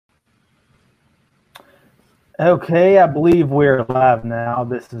Okay, I believe we're live now.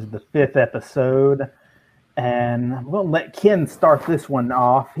 This is the fifth episode, and we'll let Ken start this one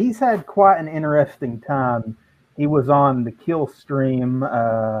off. He's had quite an interesting time. He was on the Kill stream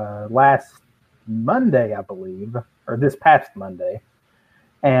last Monday, I believe, or this past Monday,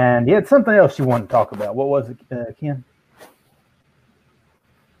 and he had something else you wanted to talk about. What was it, Ken?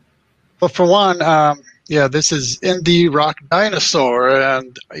 Well, for one, this is Indie Rock Dinosaur,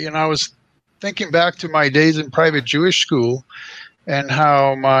 and I was thinking back to my days in private Jewish school, and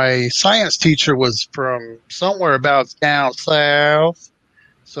how my science teacher was from somewhere about down south.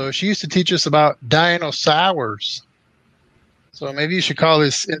 So she used to teach us about dinosaurs. So maybe you should call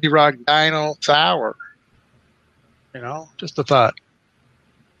this Indie Rock Dinosaur. Just a thought.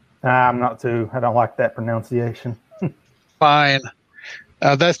 I'm not too. I don't like that pronunciation. Fine.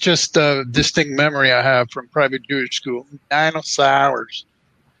 That's just a distinct memory I have from private Jewish school. Dinosaurs.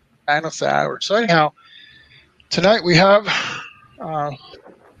 So anyhow, tonight we have a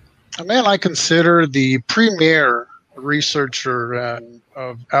man I consider the premier researcher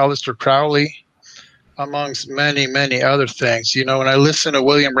of Aleister Crowley, amongst many, many other things. When I listen to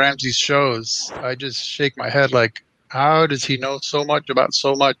William Ramsey's shows, I just shake my head like, how does he know so much about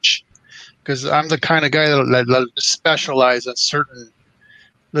so much? Because I'm the kind of guy that specialize in certain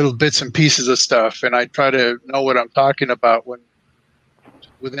little bits and pieces of stuff, and I try to know what I'm talking about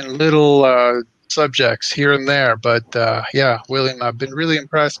within little subjects here and there. But William, I've been really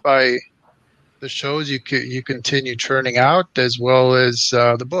impressed by the shows you continue churning out, as well as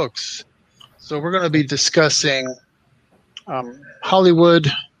the books. So we're going to be discussing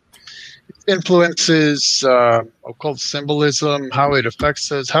Hollywood, influences, occult symbolism, how it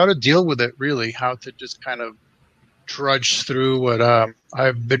affects us, how to deal with it, really, how to just kind of trudge through what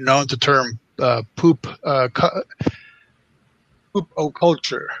I've been known to term poop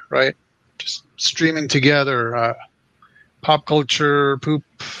occulture, right? Just streaming together pop culture, poop,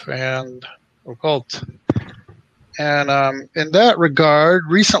 and occult. And in that regard,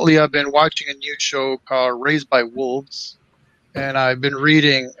 recently I've been watching a new show called Raised by Wolves, and I've been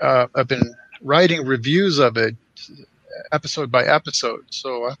writing reviews of it episode by episode.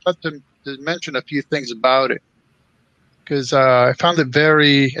 So I thought to mention a few things about it, because I found it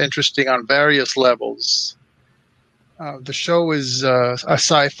very interesting on various levels. The show is a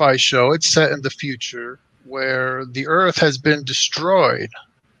sci-fi show. It's set in the future where the Earth has been destroyed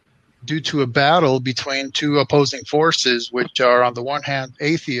due to a battle between two opposing forces, which are on the one hand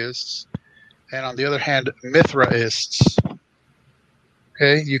atheists and on the other hand Mithraists.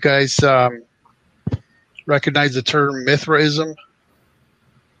 Okay, you guys recognize the term Mithraism?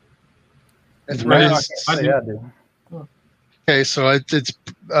 I do. Okay, so it's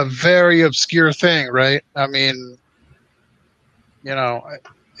a very obscure thing, right? I mean,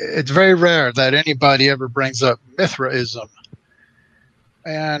 it's very rare that anybody ever brings up Mithraism.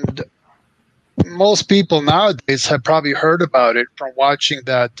 And most people nowadays have probably heard about it from watching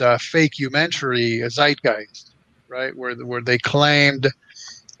that fake-umentary Zeitgeist, right? Where they claimed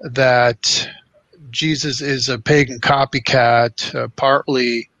that Jesus is a pagan copycat,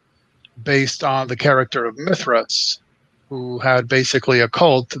 partly based on the character of Mithras, who had basically a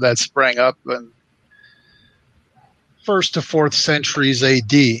cult that sprang up in 1st to 4th centuries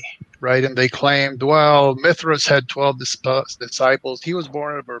AD, right? And they claimed, well, Mithras had 12 disciples. He was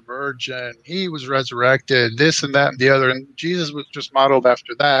born of a virgin. He was resurrected, this and that and the other. And Jesus was just modeled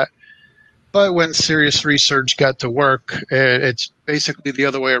after that. But when serious research got to work, it's basically the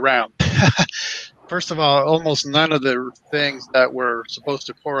other way around. First of all, almost none of the things that were supposed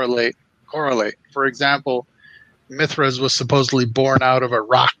to correlate. For example, Mithras was supposedly born out of a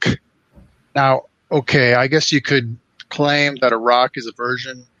rock. Now, okay, I guess you could claim that a rock is a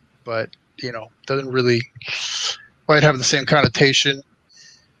virgin, but doesn't really quite have the same connotation.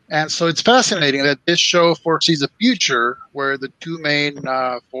 And so it's fascinating that this show foresees a future where the two main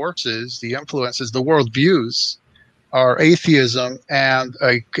forces, the influences, the worldviews, are atheism and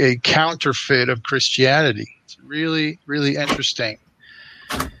a counterfeit of Christianity. It's really, really interesting.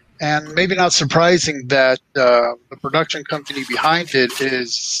 And maybe not surprising that the production company behind it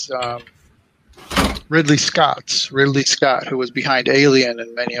is Ridley Scott, who was behind Alien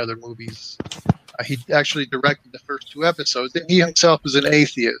and many other movies. He actually directed the first 2 episodes, and he himself is an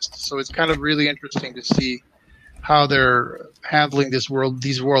atheist. So it's kind of really interesting to see how they're handling these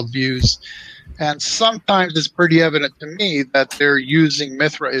worldviews. And sometimes it's pretty evident to me that they're using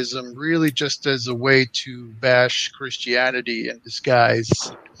Mithraism really just as a way to bash Christianity in disguise.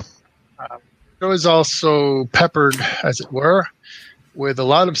 The show is also peppered, as it were, with a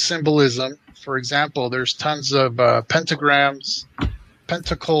lot of symbolism. For example, there's tons of pentagrams,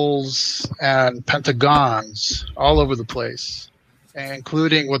 pentacles and pentagons all over the place,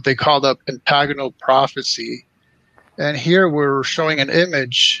 including what they call the pentagonal prophecy. And here we're showing an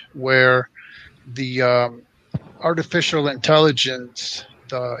image where the artificial intelligence,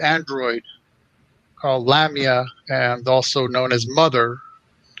 the android called Lamia, and also known as Mother,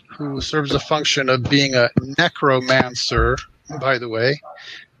 who serves a function of being a necromancer, by the way,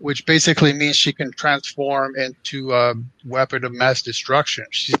 which basically means she can transform into a weapon of mass destruction.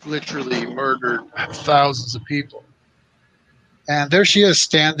 She's literally murdered thousands of people. And there she is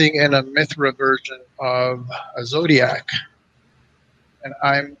standing in a Mithra version of a zodiac. And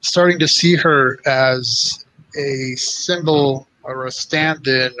I'm starting to see her as a symbol or a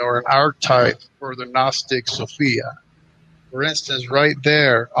stand-in or an archetype for the Gnostic Sophia. For instance, right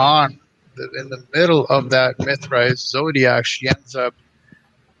there in the middle of that Mithra zodiac, she ends up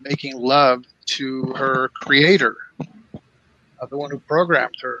making love to her creator, the one who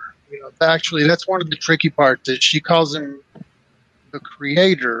programmed her. Actually, that's one of the tricky parts, that she calls him the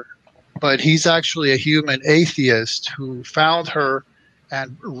creator, but he's actually a human atheist who found her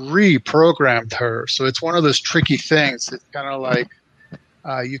and reprogrammed her. So it's one of those tricky things. It's kind of like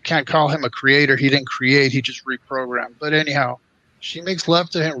you can't call him a creator. He didn't create. He just reprogrammed. But anyhow, she makes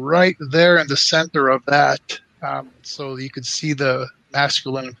love to him right there in the center of that. So you could see the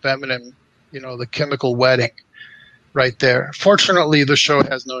masculine and feminine, the chemical wedding right there. Fortunately, the show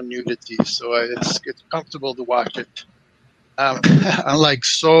has no nudity, so it's comfortable to watch it. Unlike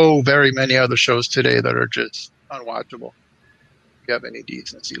so very many other shows today that are just unwatchable. If you have any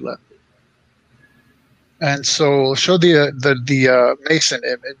decency left. And so I'll show the Mason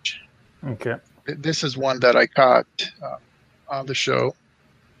image. Okay. This is one that I caught on the show.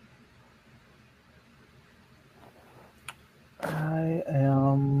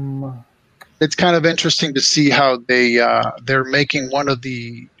 It's kind of interesting to see how they're making one of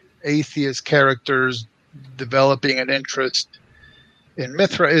the atheist characters developing an interest in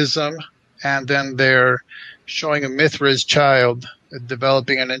Mithraism, and then they're showing a Mithra's child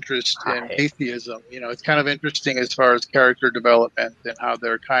developing an interest in atheism. It's kind of interesting as far as character development and how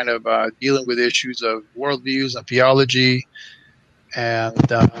they're kind of dealing with issues of worldviews and theology,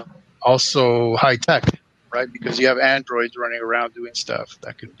 and also high tech, right? Because you have androids running around doing stuff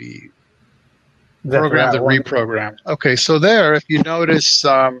that can be programmed and reprogrammed. Okay, so there, if you notice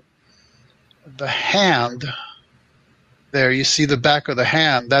the hand, there you see the back of the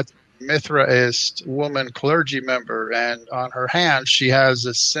hand. That's Mithraist woman clergy member, and on her hand she has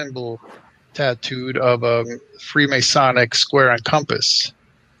a symbol tattooed of a Freemasonic square and compass.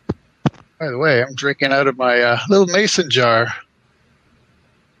 By the way, I'm drinking out of my little mason jar.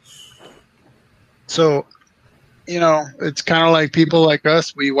 So, it's kind of like people like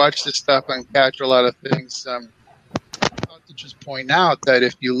us, we watch this stuff and catch a lot of things. I thought to just point out that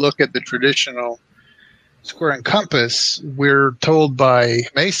if you look at the traditional square and compass, we're told by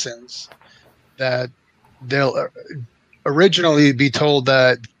Masons that they'll originally be told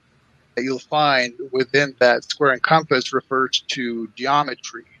that you'll find within that square and compass refers to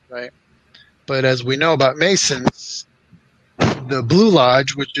geometry, right? But as we know about Masons, the Blue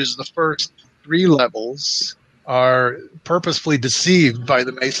Lodge, which is the first 3 levels, are purposefully deceived by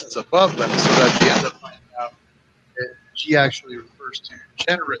the Masons above them so that they end up finding out that G actually refers to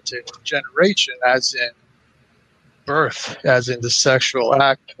generative, generation, as in birth, as in the sexual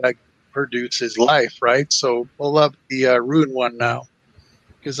act that produces life, right? So we'll love the rune one now,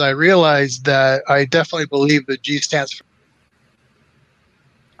 because I realized that I definitely believe that G stands for.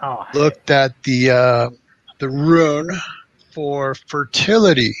 Looked at the rune for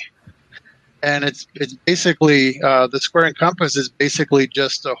fertility, and it's basically the square and compass is basically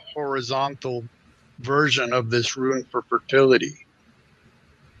just a horizontal version of this rune for fertility.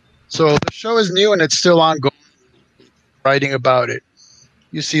 So the show is new and it's still ongoing. Writing about it,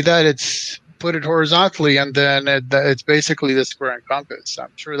 you see that it's put it horizontally, and then it's basically the square and compass. I'm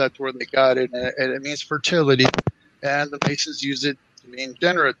sure that's where they got it, and it means fertility, and the Masons use it to mean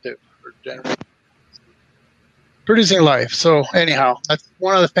generative or producing life. So anyhow, that's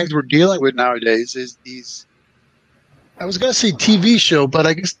one of the things we're dealing with nowadays is these. I was going to say TV show, but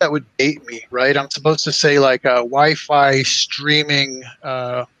I guess that would date me, right? I'm supposed to say like a Wi-Fi streaming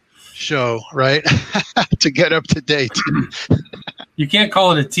show, right? To get up to date. You can't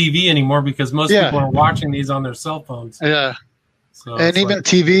call it a TV anymore because most people are watching these on their cell phones. Yeah. So and even like,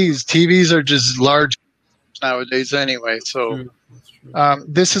 TVs are just large nowadays anyway. So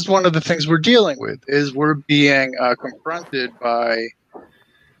this is one of the things we're dealing with, is we're being confronted by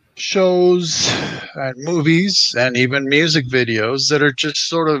shows and movies and even music videos that are just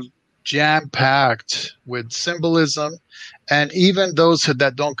sort of jam-packed with symbolism And even those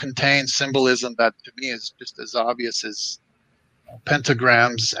that don't contain symbolism that to me is just as obvious as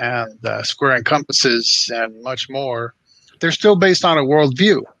pentagrams and square and compasses and much more, they're still based on a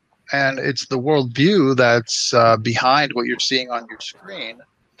worldview. And it's the worldview that's behind what you're seeing on your screen.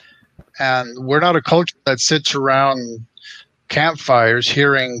 And we're not a culture that sits around campfires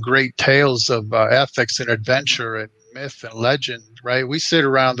hearing great tales of ethics and adventure and myth and legend, right? We sit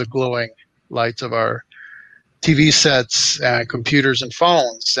around the glowing lights of our TV sets and computers and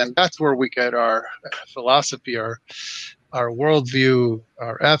phones, and that's where we get our philosophy, our worldview,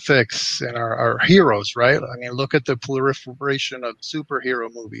 our ethics, and our heroes, right? I mean, look at the proliferation of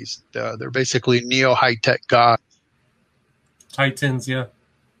superhero movies. They're basically neo high-tech gods. Titans, yeah.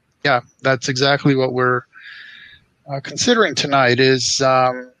 Yeah, that's exactly what we're considering tonight is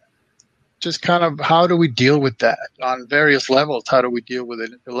just kind of how do we deal with that on various levels? How do we deal with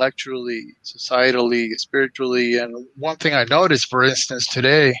it intellectually, societally, spiritually? And one thing I noticed, for instance,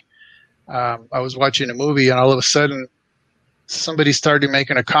 today, I was watching a movie and all of a sudden somebody started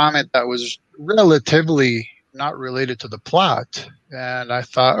making a comment that was relatively not related to the plot. And I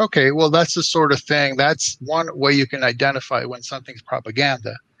thought, okay, well, that's the sort of thing. That's one way you can identify when something's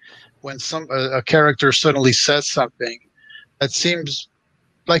propaganda. When a character suddenly says something that seems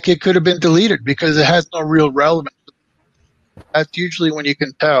like it could have been deleted because it has no real relevance. That's usually when you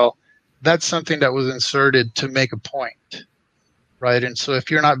can tell that's something that was inserted to make a point, right? And so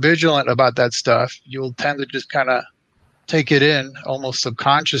if you're not vigilant about that stuff, you'll tend to just kind of take it in almost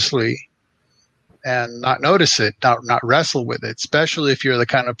subconsciously and not notice it, not wrestle with it, especially if you're the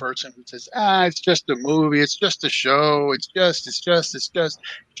kind of person who says, it's just a movie, it's just a show, it's just.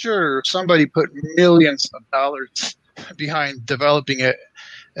 Sure, somebody put millions of dollars behind developing it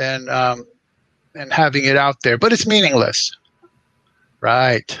and having it out there, but it's meaningless.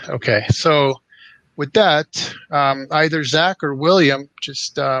 Right. Okay. So with that, either Zach or William,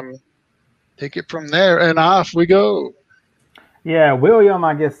 just take it from there and off we go. Yeah, William,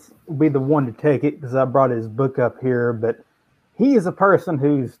 I guess, will be the one to take it because I brought his book up here, but he is a person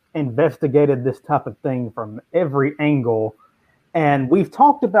who's investigated this type of thing from every angle. And we've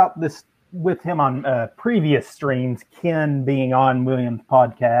talked about this with him on previous streams, Ken being on William's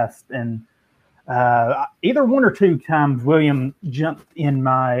podcast. And either one or two times, William jumped in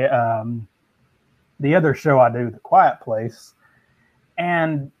my the other show I do, The Quiet Place.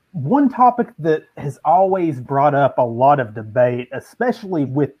 And one topic that has always brought up a lot of debate, especially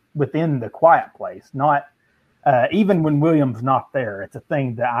within The Quiet Place, not even when William's not there, it's a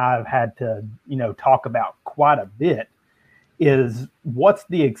thing that I've had to, talk about quite a bit, is what's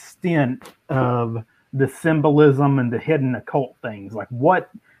the extent of the symbolism and the hidden occult things? Like, what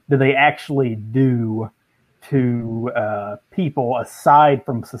do they actually do to people aside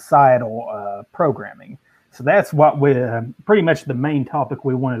from societal programming? So that's what pretty much the main topic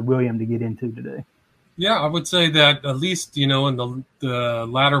we wanted William to get into today. Yeah, I would say that at least, in the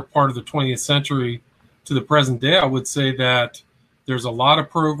latter part of the 20th century to the present day, I would say that there's a lot of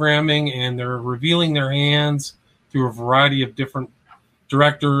programming and they're revealing their hands through a variety of different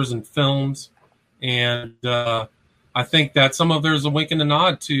directors and films. And I think that some of there's a wink and a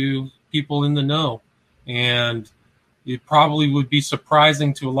nod to people in the know. And it probably would be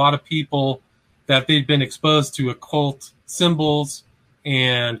surprising to a lot of people that they've been exposed to occult symbols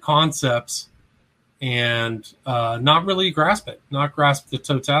and concepts and not really grasp the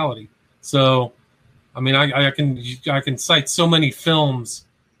totality. So, I mean, I can cite so many films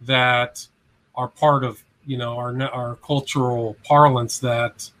that are part of, our cultural parlance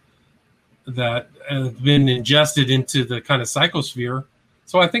that have been ingested into the kind of psychosphere.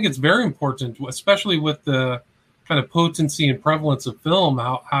 So I think it's very important, especially with the kind of potency and prevalence of film,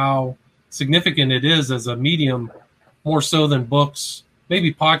 how significant it is as a medium, more so than books.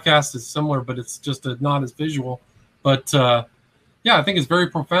 Maybe podcast is similar, but it's just not as visual. But I think it's very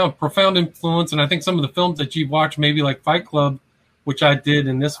profound influence. And I think some of the films that you've watched, maybe like Fight Club, which I did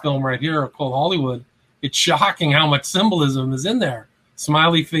in this film right here, called Hollywood, it's shocking how much symbolism is in there.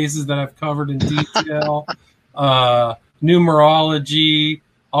 Smiley faces that I've covered in detail, numerology,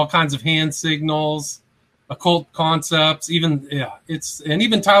 all kinds of hand signals, occult concepts, even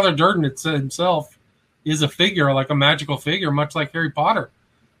Tyler Durden himself is a figure, like a magical figure, much like Harry Potter,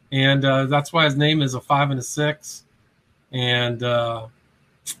 and that's why his name is a 5 and a 6. And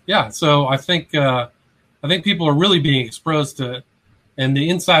so I think people are really being exposed to it, and the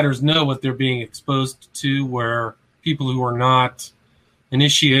insiders know what they're being exposed to, where people who are not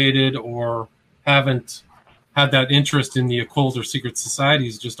initiated or haven't had that interest in the occult or secret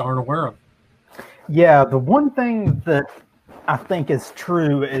societies just aren't aware of. Yeah, the one thing that I think is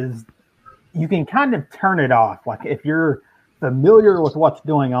true is you can kind of turn it off. Like if you're familiar with what's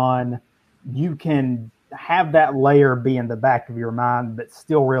going on, you can have that layer be in the back of your mind, but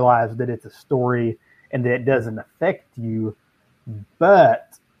still realize that it's a story and that it doesn't affect you.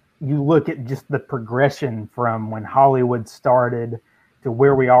 But you look at just the progression from when Hollywood started to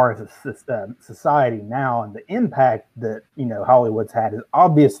where we are as a society now, and the impact that, you know, Hollywood's had has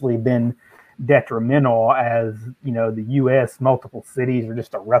obviously been detrimental. As you know, the U.S., multiple cities are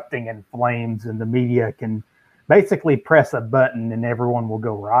just erupting in flames, and the media can basically press a button and everyone will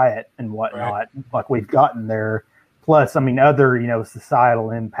go riot and whatnot. Right. Like we've gotten there. Plus, I mean, other, you know,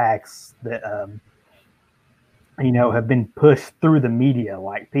 societal impacts that, you know, have been pushed through the media.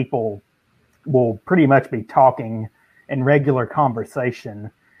 Like people will pretty much be talking in regular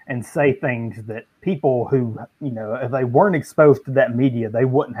conversation and say things that people who, you know, if they weren't exposed to that media, they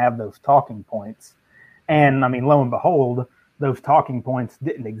wouldn't have those talking points. And I mean, lo and behold, those talking points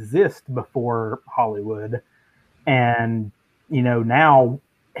didn't exist before Hollywood. And, you know, now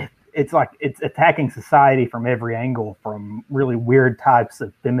it's like it's attacking society from every angle, from really weird types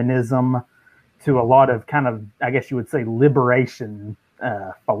of feminism to a lot of kind of, I guess you would say, liberation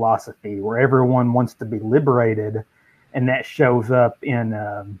philosophy, where everyone wants to be liberated. And that shows up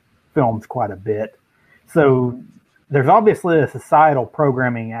in films quite a bit. So there's obviously a societal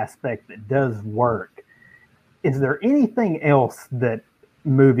programming aspect that does work. Is there anything else that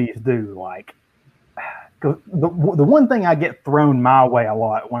movies do? Like, the one thing I get thrown my way a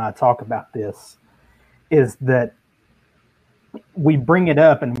lot when I talk about this is that we bring it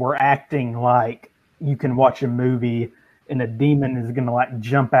up and we're acting like you can watch a movie and a demon is going to like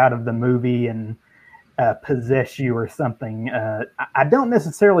jump out of the movie and possess you or something. I don't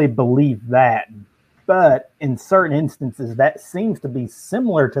necessarily believe that, but in certain instances that seems to be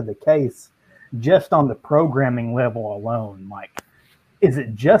similar to the case just on the programming level alone. Like, is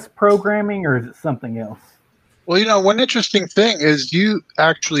it just programming or is it something else? Well, you know, one interesting thing is you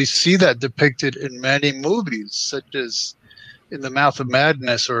actually see that depicted in many movies, such as in The Mouth of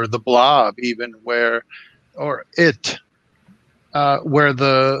Madness or The Blob, even where the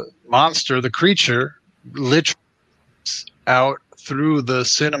monster, the creature, literally out through the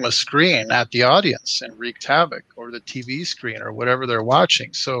cinema screen at the audience and wreaked havoc, or the TV screen or whatever they're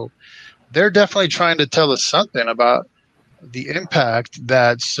watching. So they're definitely trying to tell us something about the impact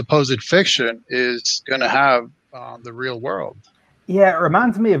that supposed fiction is going to have on the real world. Yeah, it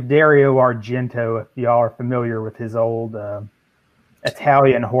reminds me of Dario Argento, if y'all are familiar with his old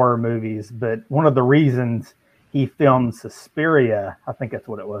Italian horror movies. But one of the reasons he filmed Suspiria, I think that's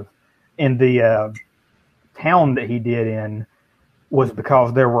what it was, in the town that he did in, was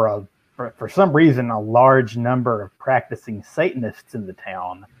because there were, for some reason, a large number of practicing Satanists in the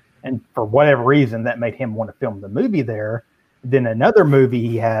town. And for whatever reason, that made him want to film the movie there. Then another movie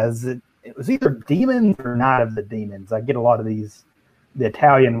he has, it was either Demons or Night of the Demons. I get a lot of these, the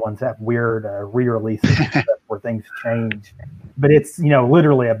Italian ones have weird re-releases where things change. But it's, you know,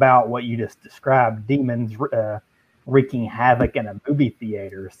 literally about what you just described, demons wreaking havoc in a movie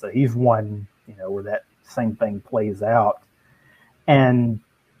theater. So he's one, you know, where that same thing plays out. And,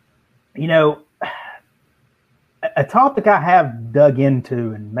 you know, a topic I have dug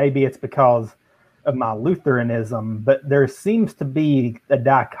into, and maybe it's because of my Lutheranism, but there seems to be a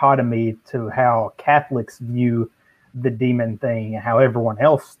dichotomy to how Catholics view the demon thing and how everyone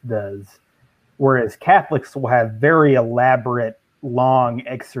else does. Whereas Catholics will have very elaborate, long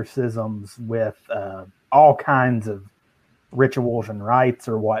exorcisms with all kinds of rituals and rites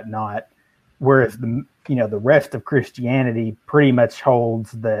or whatnot. Whereas the rest of Christianity pretty much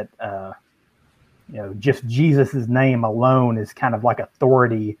holds that just Jesus's name alone is kind of like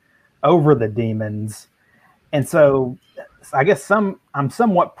authority over the demons. And so I guess I'm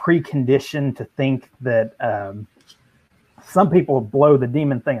somewhat preconditioned to think that some people blow the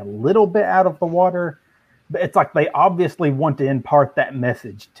demon thing a little bit out of the water, but it's like they obviously want to impart that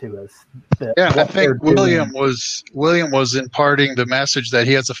message to us. Yeah, I think William was imparting the message that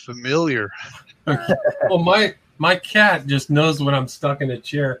he has a familiar. Well, my cat just knows when I'm stuck in a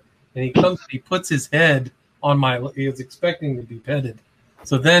chair, and he puts his head on he is expecting to be petted.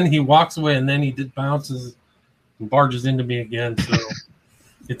 So then he walks away, and then he bounces and barges into me again. So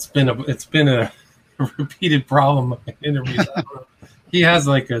it's been a repeated problem in interviews. He has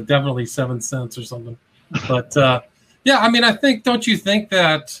definitely 7 cents or something. But yeah, I mean, don't you think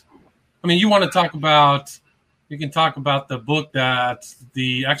that? I mean, you can talk about the book that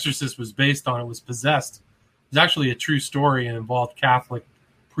The Exorcist was based on. It was Possessed. It's actually a true story and involved Catholic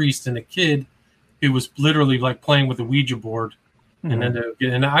priest and a kid who was literally playing with a Ouija board. Mm-hmm.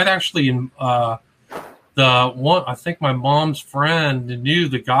 And I'd actually I think my mom's friend knew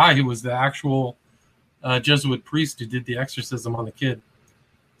the guy who was the actual Jesuit priest who did the exorcism on the kid.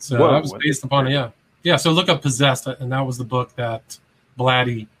 So Whoa, that was based upon it. Yeah. So look up Possessed, and that was the book that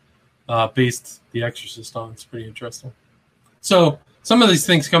Blatty based The Exorcist on. It's pretty interesting. So some of these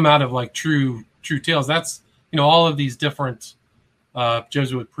things come out of like true tales. That's, all of these different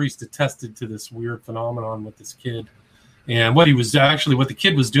Jesuit priests attested to this weird phenomenon with this kid. And what the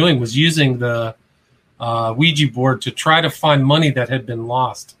kid was doing was using the Ouija board to try to find money that had been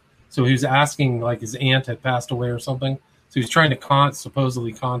lost. So he was asking, like, his aunt had passed away or something. So he was trying to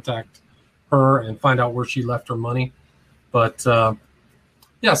supposedly contact her and find out where she left her money. But so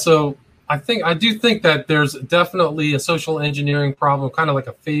I do think that there's definitely a social engineering problem, kind of like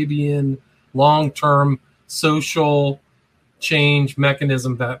a Fabian long-term social change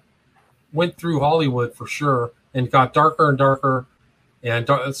mechanism that went through Hollywood for sure and got darker and darker, and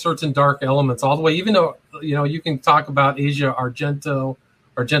certain dark elements all the way. Even though, you can talk about Asia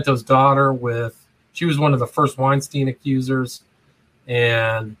Argento's daughter she was one of the first Weinstein accusers,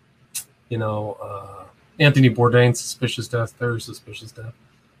 and, Anthony Bourdain's very suspicious death.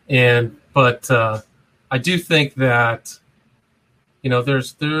 But I do think that,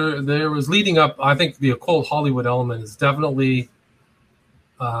 there was leading up. I think the occult Hollywood element is definitely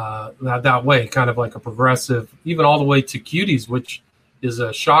that way, kind of like a progressive, even all the way to Cuties, which is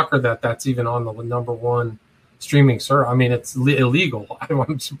a shocker that's even on the #1 streaming service. I mean, it's illegal.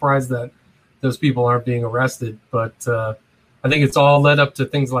 I'm surprised that those people aren't being arrested, but I think it's all led up to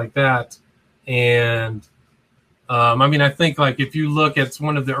things like that. And I think, like, if you look at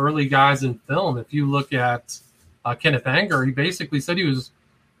one of the early guys in film, if you look at Kenneth Anger, he basically said he was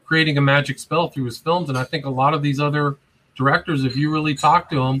creating a magic spell through his films. And I think a lot of these other directors, if you really talk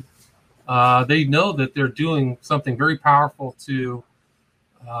to them, they know that they're doing something very powerful to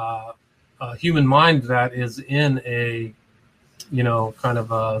a human mind that is in a, kind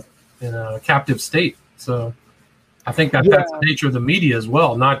of in a captive state. So I think that's the nature of the media as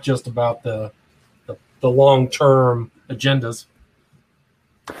well, not just about the long-term agendas.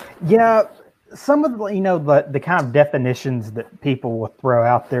 Yeah, some of the kind of definitions that people will throw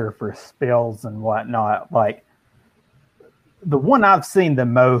out there for spells and whatnot, like the one I've seen the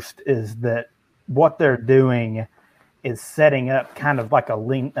most is that what they're doing is setting up kind of like a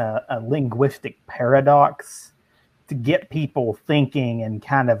linguistic paradox to get people thinking in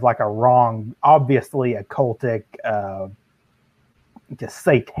kind of like a wrong, obviously occultic, just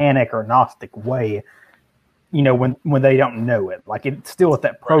satanic or Gnostic way, when they don't know it. Like, it's still at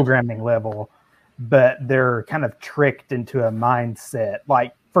that programming level, but they're kind of tricked into a mindset.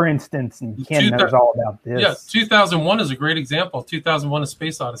 Like, for instance, and Ken knows all about this. Yeah, 2001 is a great example. 2001: A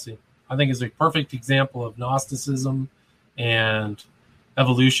Space Odyssey, I think, is a perfect example of Gnosticism and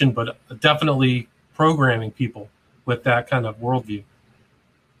evolution, but definitely programming people with that kind of worldview.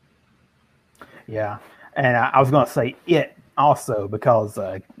 Yeah, and I was going to say it also because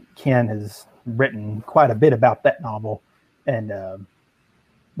Ken has written quite a bit about that novel and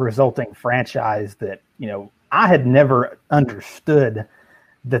resulting franchise that, I had never understood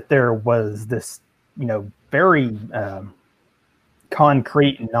that there was this, very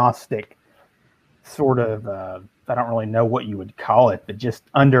concrete Gnostic sort of, I don't really know what you would call it, but just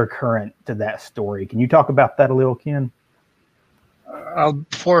undercurrent to that story. Can you talk about that a little, Ken? I'll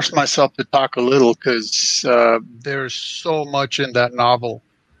force myself to talk a little because there's so much in that novel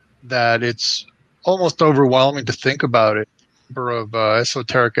that it's almost overwhelming to think about it. Number of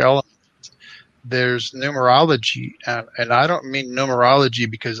esoteric elements. There's numerology, and I don't mean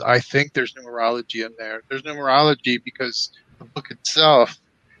numerology because I think there's numerology in there. There's numerology because the book itself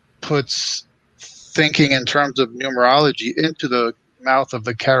puts thinking in terms of numerology into the mouth of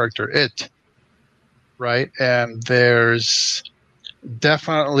the character it, right? And there's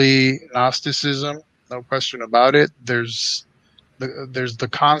definitely Gnosticism, no question about it. There's the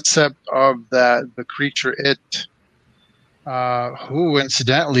concept of the creature it, who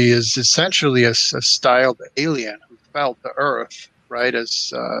incidentally is essentially a styled alien who fell to earth, right?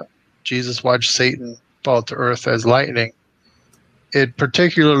 As Jesus watched Satan fall to earth as lightning. It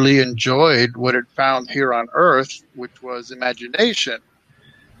particularly enjoyed what it found here on earth, which was imagination.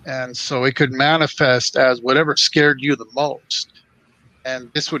 And so it could manifest as whatever scared you the most. And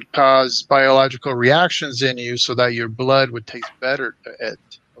this would cause biological reactions in you so that your blood would taste better to it.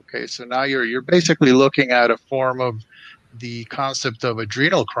 Okay, so now you're basically looking at a form of the concept of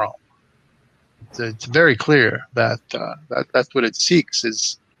adrenochrome. It's very clear that that's what it seeks,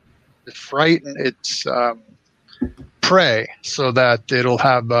 is to frighten its prey so that it'll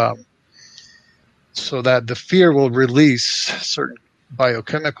have so that the fear will release certain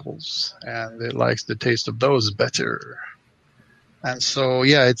biochemicals, and it likes the taste of those better. And so,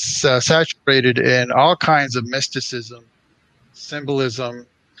 yeah, it's saturated in all kinds of mysticism, symbolism.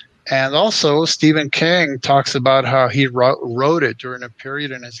 And also, Stephen King talks about how he wrote it during a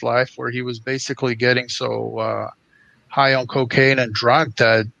period in his life where he was basically getting so high on cocaine and drunk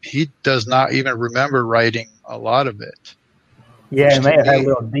that he does not even remember writing a lot of it. Yeah, he may have had a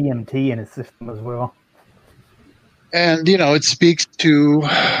little DMT in his system as well. And, it speaks to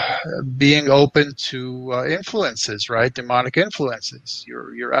being open to influences, right? Demonic influences.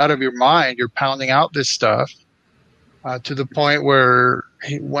 You're out of your mind. You're pounding out this stuff to the point where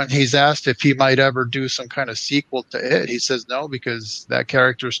when he's asked if he might ever do some kind of sequel to it, he says no, because that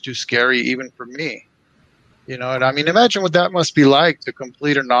character is too scary even for me. And I mean, imagine what that must be like to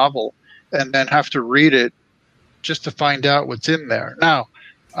complete a novel and then have to read it just to find out what's in there. Now,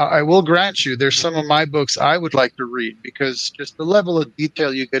 I will grant you, there's some of my books I would like to read because just the level of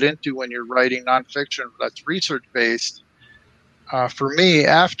detail you get into when you're writing nonfiction that's research-based, for me,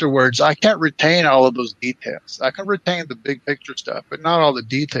 afterwards, I can't retain all of those details. I can retain the big picture stuff, but not all the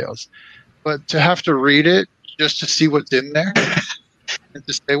details. But to have to read it just to see what's in there and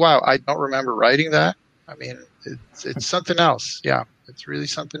to say, wow, I don't remember writing that. I mean, it's something else. Yeah, it's really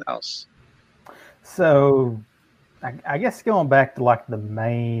something else. So I guess going back to like the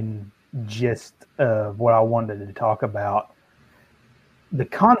main gist of what I wanted to talk about, the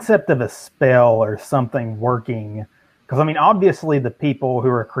concept of a spell or something working, because I mean, obviously the people who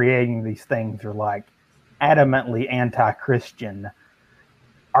are creating these things are like adamantly anti-Christian.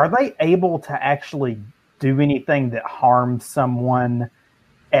 Are they able to actually do anything that harms someone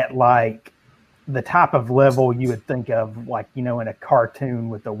at like the type of level you would think of, like, in a cartoon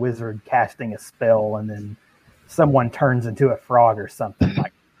with a wizard casting a spell and then someone turns into a frog or something?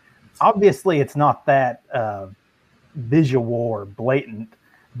 Like, obviously it's not that visual or blatant,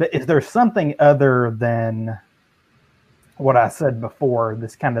 but is there something other than what I said before,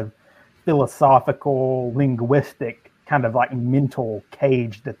 this kind of philosophical, linguistic kind of like mental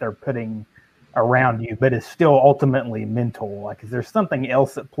cage that they're putting around you, but is still ultimately mental? Like, is there something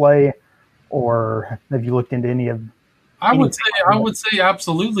else at play, or have you looked into any of? I would say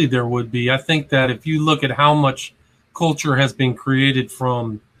absolutely there would be. I think that if you look at how much culture has been created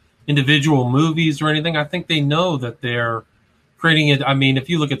from individual movies or anything, I think they know that they're creating it. I mean, if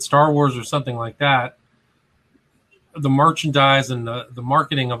you look at Star Wars or something like that, the merchandise and the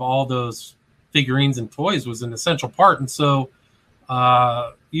marketing of all those figurines and toys was an essential part. And so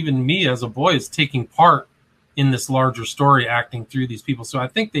even me as a boy is taking part in this larger story, acting through these people. So I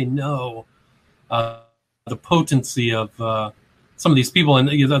think they know the potency of some of these people. And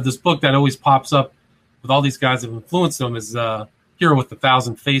this book that always pops up with all these guys that have influenced them is Hero with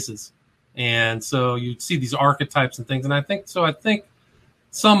 1,000 Faces. And so you see these archetypes and things. And I think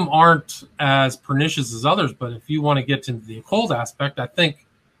some aren't as pernicious as others, but if you want to get into the occult aspect, I think,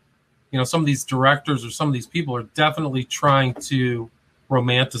 some of these directors or some of these people are definitely trying to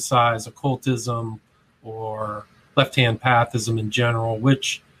romanticize occultism or left-hand pathism in general,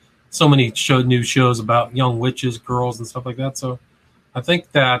 which so many new shows about young witches, girls, and stuff like that. So I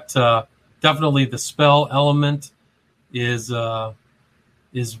think that definitely the spell element is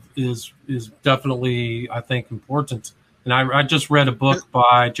definitely, I think, important. And I just read a book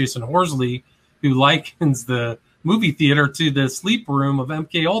by Jason Horsley who likens the movie theater to the sleep room of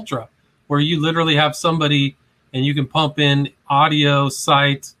MK Ultra, where you literally have somebody and you can pump in audio,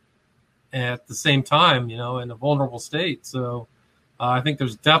 sight at the same time, in a vulnerable state. So I think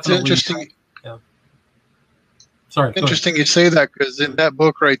there's definitely. It's interesting. Yeah. Sorry. Interesting you say that, because in that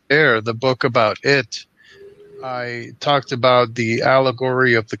book right there, the book about it, I talked about the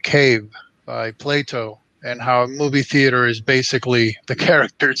allegory of the cave by Plato, and how a movie theater is basically the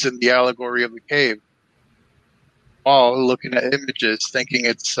characters in the allegory of the cave, all looking at images, thinking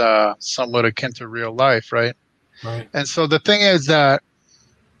it's somewhat akin to real life, right? Right. And so the thing is that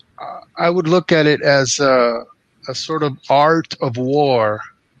I would look at it as a sort of art of war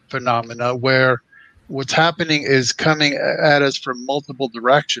phenomena, where what's happening is coming at us from multiple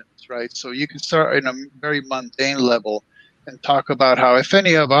directions, right? So you can start in a very mundane level and talk about how if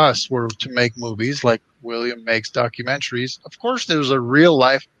any of us were to make movies like William makes documentaries, of course there's a real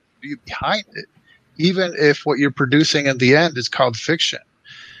life view behind it, even if what you're producing in the end is called fiction.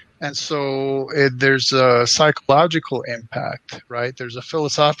 And so there's a psychological impact, right? There's a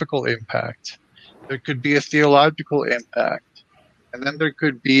philosophical impact. There could be a theological impact. And then there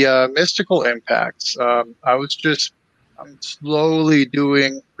could be mystical impacts. I'm slowly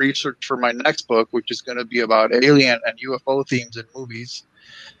doing research for my next book, which is going to be about alien and UFO themes in movies.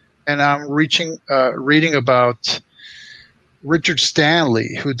 And I'm reading about Richard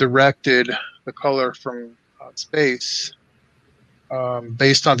Stanley, who directed The Color from Space.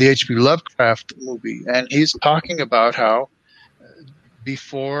 based on the H.P. Lovecraft movie, and he's talking about how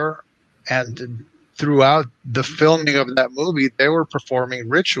before and throughout the filming of that movie, they were performing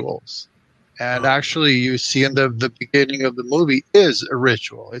rituals. And actually, you see in the beginning of the movie is a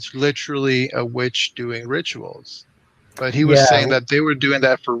ritual. It's literally a witch doing rituals. But he was saying that they were doing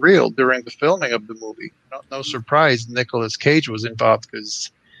that for real during the filming of the movie. No surprise Nicolas Cage was involved, because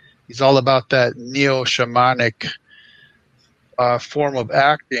he's all about that neo-shamanic form of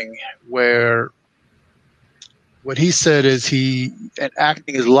acting, where what he said is and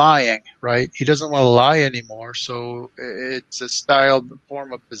acting is lying, right? He doesn't want to lie anymore. So it's a styled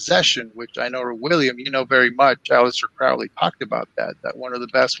form of possession, which I know, William, you know very much. Aleister Crowley talked about that one of the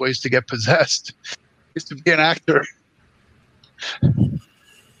best ways to get possessed is to be an actor.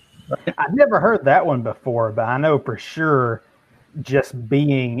 I've never heard that one before, but I know for sure, just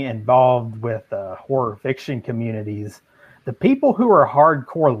being involved with horror fiction communities, the people who are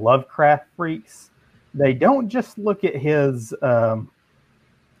hardcore Lovecraft freaks, they don't just look at his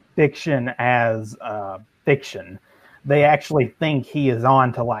fiction as fiction. They actually think he is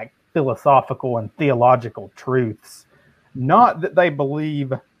on to like philosophical and theological truths. Not that they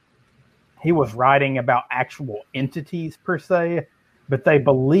believe he was writing about actual entities per se, but they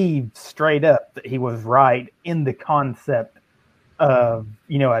believed straight up that he was right in the concept of,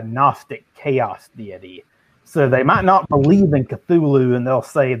 a Gnostic chaos deity. So they might not believe in Cthulhu, and they'll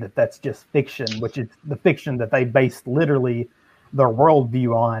say that that's just fiction, which is the fiction that they based literally their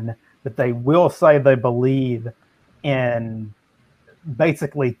worldview on. But they will say they believe in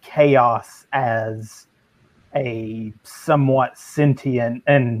basically chaos as a somewhat sentient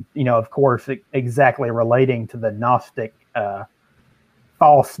and, of course, exactly relating to the Gnostic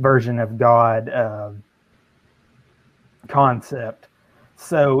false version of God concept.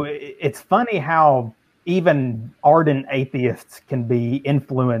 So it's funny how even ardent atheists can be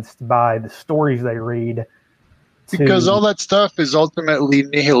influenced by the stories they read. Because all that stuff is ultimately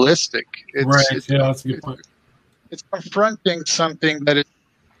nihilistic. That's a good point. It's confronting something that is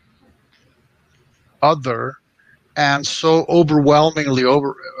other and so overwhelmingly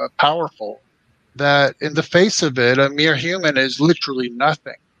powerful that in the face of it, a mere human is literally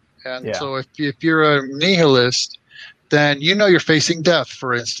nothing. And so if you're a nihilist, then you're facing death,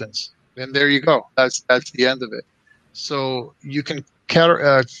 for instance. And there you go. That's the end of it. So you can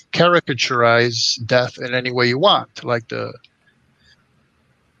caricaturize death in any way you want, like the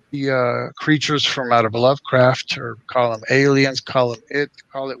creatures from out of Lovecraft, or call them aliens, call it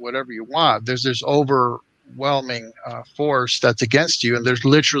whatever you want. There's this overwhelming force that's against you, and there's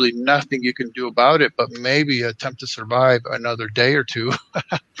literally nothing you can do about it, but maybe attempt to survive another day or two.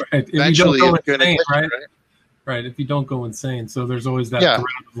 Right. Eventually, if you don't go insane, right? If you don't go insane, so there's always that threat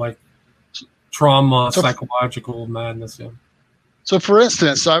of like trauma, psychological madness. Yeah. So, for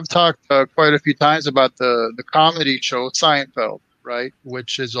instance, I've talked quite a few times about the comedy show Seinfeld, right?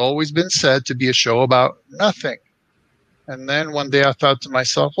 Which has always been said to be a show about nothing. And then one day I thought to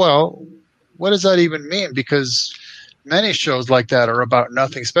myself, well, what does that even mean? Because many shows like that are about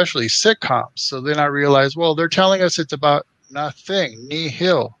nothing, especially sitcoms. So then I realized, well, they're telling us it's about nothing,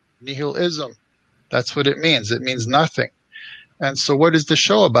 nihilism. That's what it means. It means nothing. And so what is the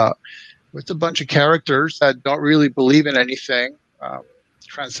show about? It's a bunch of characters that don't really believe in anything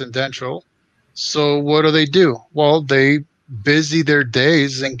transcendental. So what do? Well, they busy their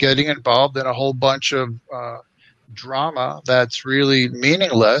days in getting involved in a whole bunch of drama that's really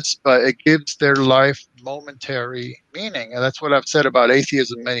meaningless, but it gives their life momentary meaning. And that's what I've said about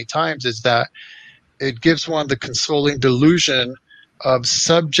atheism many times, is that it gives one the consoling delusion of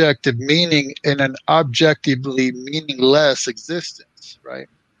subjective meaning in an objectively meaningless existence, right?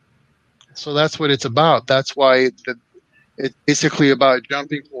 So that's what it's about. That's why it's basically about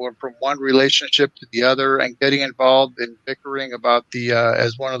jumping from one relationship to the other and getting involved in bickering about the,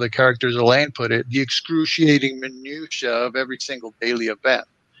 as one of the characters, Elaine put it, the excruciating minutia of every single daily event.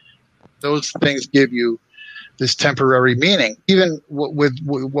 Those things give you this temporary meaning. Even with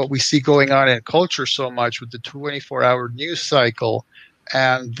what we see going on in culture so much with the 24-hour news cycle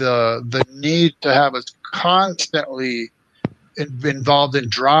and the need to have us constantly involved in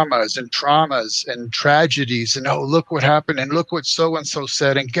dramas and traumas and tragedies, and look what happened, and look what so and so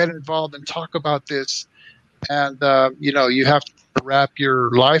said, and get involved and talk about this, and you have to wrap your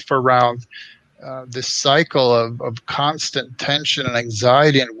life around this cycle of constant tension and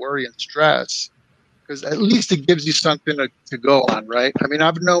anxiety and worry and stress, because at least it gives you something to go on, right? I mean,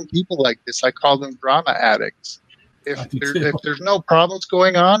 I've known people like this. I call them drama addicts. If there's no problems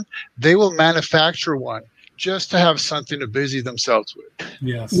going on, they will manufacture one just to have something to busy themselves with.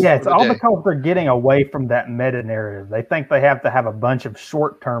 Yes. Yeah, it's For the all day. because they're getting away from that meta narrative. They think they have to have a bunch of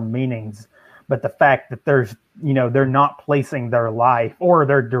short-term meanings, but the fact that there's, they're not placing their life, or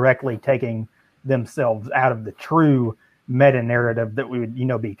they're directly taking themselves out of the true meta narrative that would,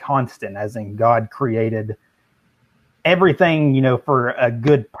 be constant, as in God created everything, for a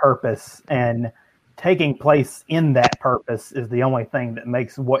good purpose, and taking place in that purpose is the only thing that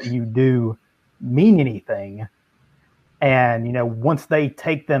makes what you do mean anything. And, once they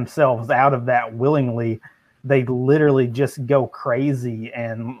take themselves out of that willingly, they literally just go crazy.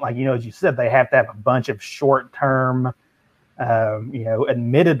 And like, as you said, they have to have a bunch of short term,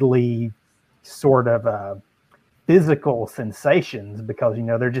 admittedly sort of physical sensations, because,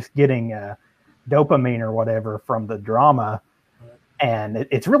 they're just getting dopamine or whatever from the drama. And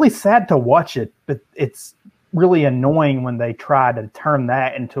it's really sad to watch it, but it's really annoying when they try to turn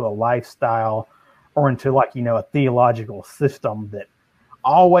that into a lifestyle, or into like, a theological system that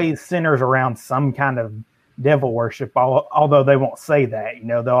always centers around some kind of devil worship, although they won't say that.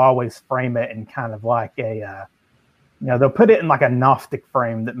 They'll always frame it in kind of like a, they'll put it in like a Gnostic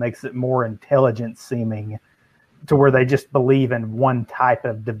frame that makes it more intelligent seeming, to where they just believe in one type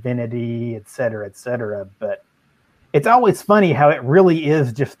of divinity, et cetera, et cetera. But it's always funny how it really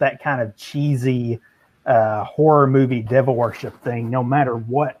is just that kind of cheesy horror movie devil worship thing, no matter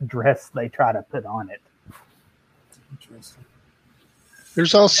what dress they try to put on it. Interesting.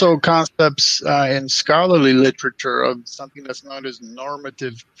 There's also concepts in scholarly literature of something that's known as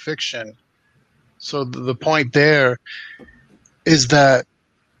normative fiction. So the point there is that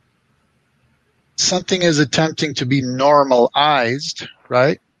something is attempting to be normalized,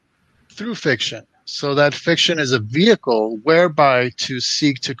 right, through fiction. So that fiction is a vehicle whereby to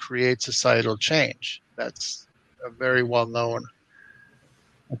seek to create societal change. That's a very well-known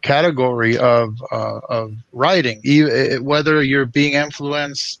category of writing. Whether you're being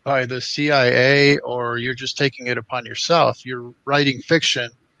influenced by the CIA or you're just taking it upon yourself, you're writing fiction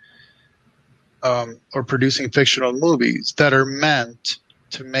or producing fictional movies that are meant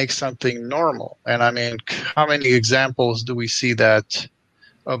to make something normal. And I mean, how many examples do we see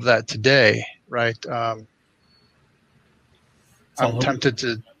of that today, right? I'm tempted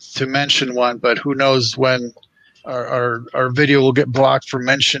to mention one, but who knows when our video will get blocked for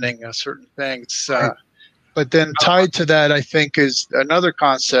mentioning certain things. But then tied to that, I think, is another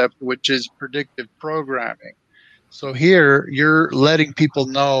concept, which is predictive programming. So here you're letting people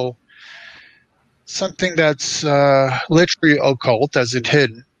know something that's literally occult, as in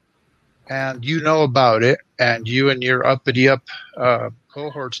hidden, and you know about it, and you and your uppity up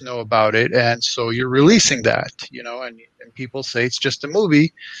cohorts know about it, and so you're releasing that, and people say it's just a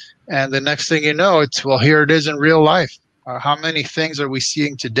movie, and the next thing you know, it's, well, here it is in real life. How many things are we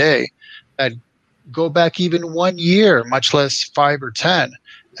seeing today that go back even 1 year, much less 5 or 10,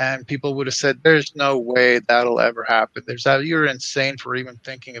 and people would have said, there's no way that'll ever happen. You're insane for even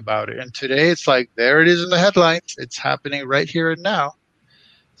thinking about it. And today it's like, there it is in the headlines. It's happening right here and now.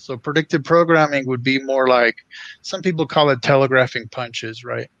 So predictive programming would be more like, some people call it telegraphing punches,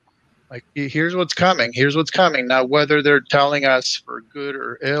 right? Like, here's what's coming. Here's what's coming. Now, whether they're telling us for good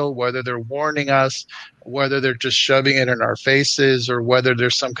or ill, whether they're warning us, whether they're just shoving it in our faces, or whether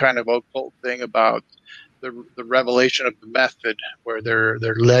there's some kind of occult thing about the revelation of the method, where they're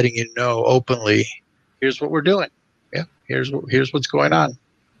letting you know openly, here's what we're doing. Yeah, here's what's going on.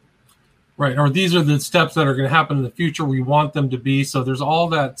 Right, or these are the steps that are going to happen in the future. We want them to be. So there's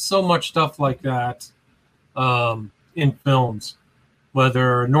so much stuff like that in films,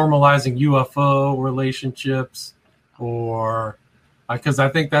 whether normalizing UFO relationships, or because I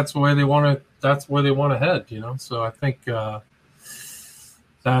think that's where they want to. That's where they want to head. So I think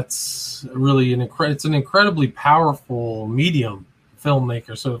that's really it's an incredibly powerful medium,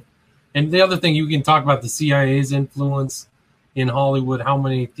 filmmaker. So, and the other thing, you can talk about the CIA's influence in Hollywood, how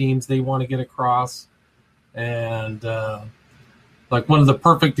many themes they want to get across. And like one of the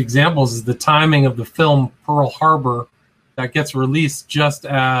perfect examples is the timing of the film Pearl Harbor that gets released just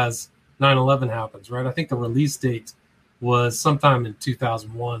as 9/11 happens, right? I think the release date was sometime in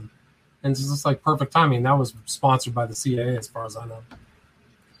 2001. And it's just like perfect timing. That was sponsored by the CIA, as far as I know.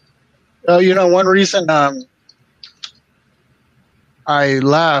 One reason I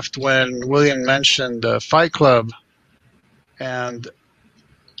laughed when William mentioned Fight Club and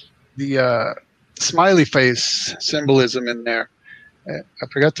the smiley face symbolism in there. I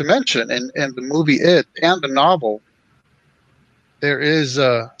forgot to mention in the movie It and the novel, there is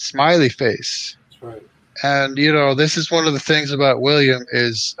a smiley face. That's right. And, this is one of the things about William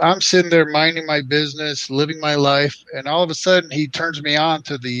is I'm sitting there minding my business, living my life, and all of a sudden he turns me on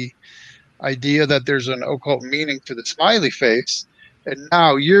to the idea that there's an occult meaning to the smiley face. And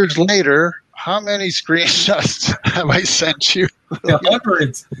now, years later, how many screenshots have I sent you?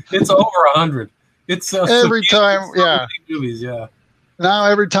 Hundreds. It's over 100. It's every time, yeah. Movies, yeah. Now,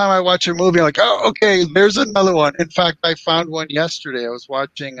 every time I watch a movie, I'm like, oh, okay, there's another one. In fact, I found one yesterday. I was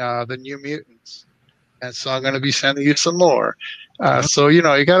watching The New Mutants, and so I'm going to be sending you some more. So, you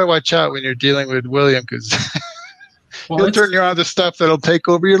got to watch out when you're dealing with William, because he'll turn you on to stuff that'll take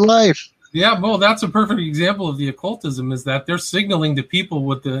over your life. Yeah, well, that's a perfect example of the occultism, is that they're signaling to people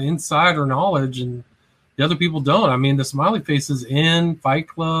with the insider knowledge, and the other people don't. I mean, the smiley face is in Fight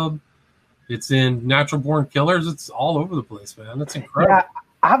Club. It's in Natural Born Killers. It's all over the place, man. That's incredible. Yeah,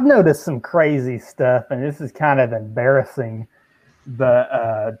 I've noticed some crazy stuff, and this is kind of embarrassing.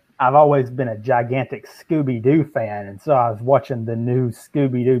 I've always been a gigantic Scooby-Doo fan, and so I was watching the new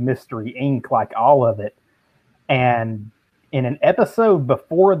Scooby-Doo Mystery Inc., like all of it. And in an episode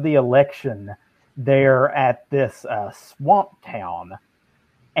before the election, they're at this swamp town,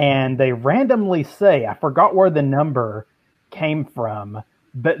 and they randomly say, I forgot where the number came from,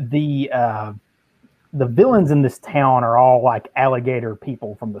 but the villains in this town are all like alligator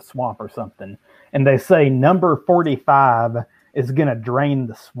people from the swamp or something. And they say number 45 is going to drain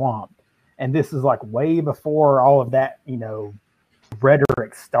the swamp. And this is like way before all of that,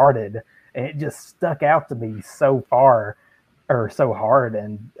 rhetoric started. And it just stuck out to me so far, or so hard.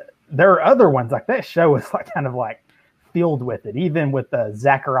 And there are other ones, like that show is like kind of like filled with it. Even with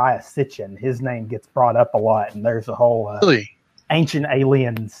Zachariah Sitchin, his name gets brought up a lot. And there's a whole ancient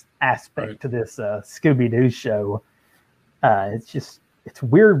aliens aspect to this Scooby-Doo show. It's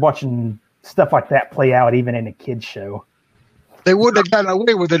weird watching stuff like that play out even in a kid's show. They wouldn't have gotten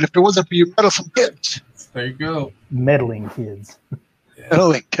away with it if it wasn't for you meddlesome kids. There you go. Meddling kids.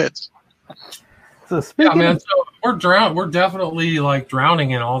 Meddling kids. So speaking man, so we're definitely like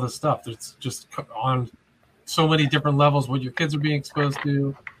drowning in all this stuff. It's just on so many different levels, what your kids are being exposed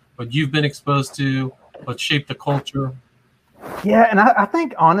to, what you've been exposed to, what shaped the culture. Yeah, and I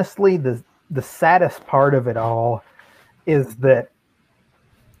think honestly the saddest part of it all is that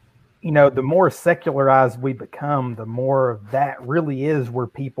the more secularized we become, the more that really is where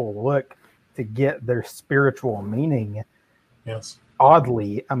people look to get their spiritual meaning. Yes.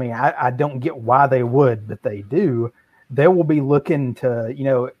 Oddly, I mean, I don't get why they would, but they do. They will be looking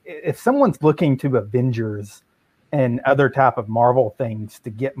to, if someone's looking to Avengers and other type of Marvel things to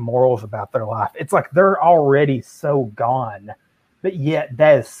get morals about their life, it's like they're already so gone. But yet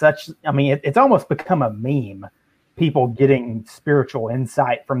that is such, I mean, it's almost become a meme. People getting spiritual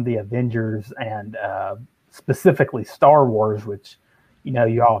insight from the Avengers and specifically Star Wars, which,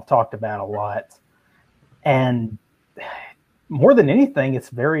 you all have talked about a lot. And more than anything, it's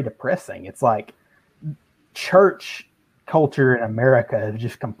very depressing. It's like church culture in America has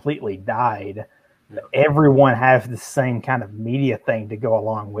just completely died. Everyone has the same kind of media thing to go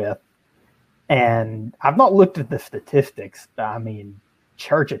along with. And I've not looked at the statistics, but I mean,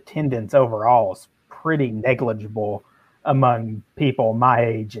 church attendance overall is pretty negligible among people my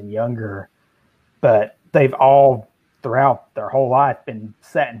age and younger. But they've all, throughout their whole life, been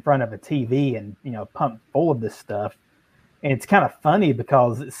sat in front of a TV and, pumped full of this stuff. And it's kind of funny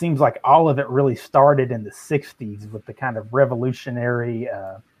because it seems like all of it really started in the 60s with the kind of revolutionary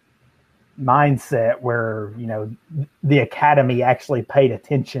mindset where, the academy actually paid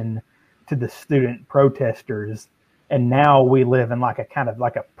attention to the student protesters. And now we live in like a kind of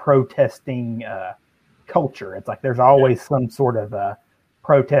like a protesting culture. It's like there's always some sort of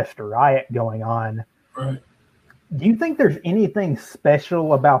protest or riot going on. Right. Do you think there's anything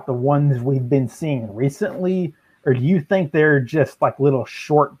special about the ones we've been seeing recently? Or do you think they're just like little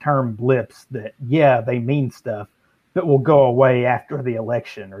short-term blips that, they mean stuff, but will go away after the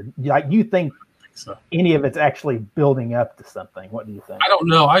election? Or you think any of it's actually building up to something? What do you think? I don't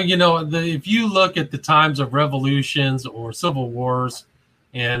know. If you look at the times of revolutions or civil wars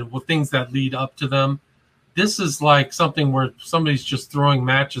and with things that lead up to them, this is like something where somebody's just throwing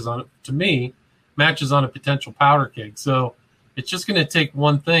matches on a potential powder keg. So it's just going to take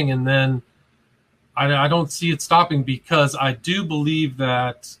one thing, and then I don't see it stopping, because I do believe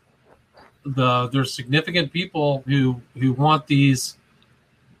that there's significant people who want these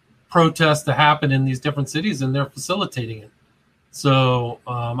protests to happen in these different cities, and they're facilitating it. So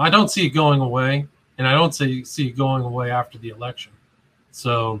I don't see it going away, and I don't see it going away after the election.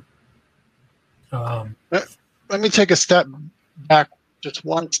 So let me take a step back, just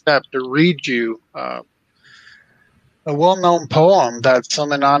one step, to read you a well-known poem that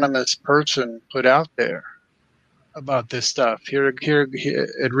some anonymous person put out there about this stuff. Here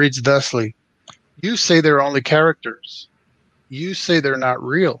it reads thusly: "You say they're only characters. You say they're not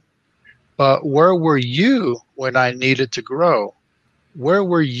real. But where were you when I needed to grow? Where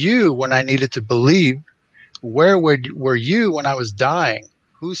were you when I needed to believe? Where were you when I was dying?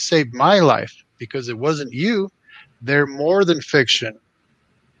 Who saved my life? Because it wasn't you. They're more than fiction.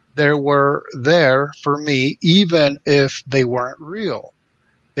 They were there for me, even if they weren't real.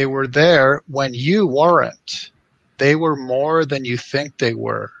 They were there when you weren't. They were more than you think they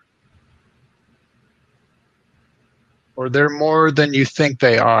were. Or they're more than you think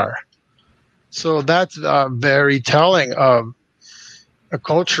they are. So that's very telling of a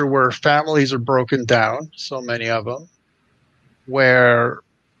culture where families are broken down, so many of them, where,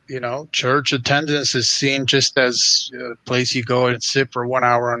 church attendance is seen just as a place you go and sit for 1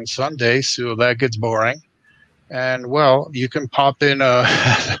 hour on Sunday, so that gets boring. And, well, you can pop in a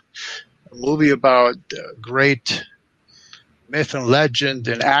movie about great myth and legend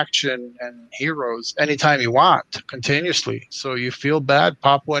and action and heroes anytime you want, continuously. So you feel bad,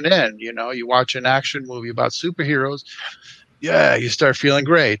 pop one in. You watch an action movie about superheroes, yeah, you start feeling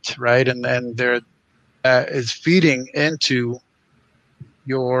great, right? And then there is feeding into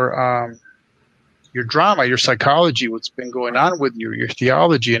your drama, your psychology, what's been going on with you, your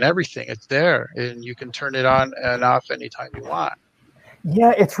theology and everything. It's there, and you can turn it on and off anytime you want.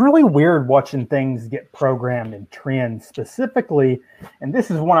 Yeah, it's really weird watching things get programmed and trends specifically. And this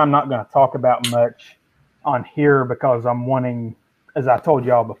is one I'm not going to talk about much on here because I'm wanting, as I told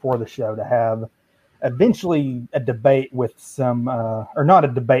y'all before the show, to have eventually a debate with some, or not a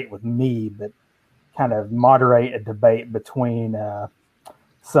debate with me, but kind of moderate a debate between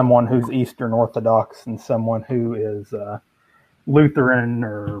someone who's Eastern Orthodox and someone who is Lutheran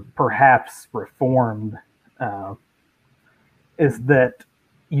or perhaps Reformed. Is that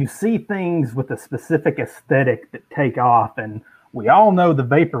you see things with a specific aesthetic that take off, and we all know the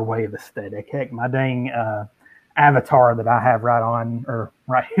vaporwave aesthetic. Heck, my dang avatar that I have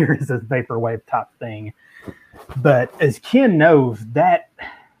right here is this vaporwave type thing. But as Ken knows, that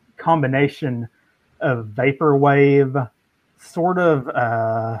combination of vaporwave, sort of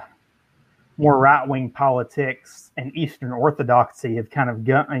more right-wing politics, and Eastern Orthodoxy have kind of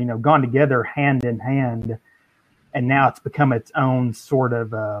gone together hand in hand. And now it's become its own sort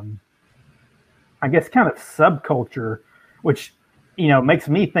of, I guess, kind of subculture, which, makes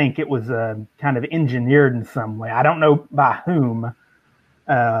me think it was kind of engineered in some way. I don't know by whom.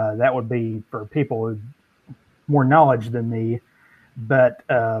 That would be for people with more knowledge than me. But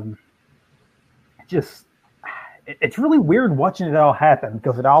it's really weird watching it all happen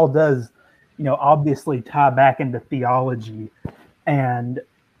because it all does, obviously tie back into theology. And,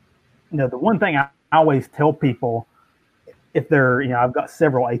 the one thing I always tell people, if they're, I've got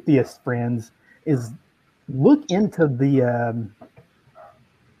several atheist friends, is look into the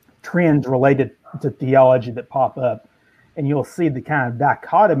trends related to theology that pop up, and you'll see the kind of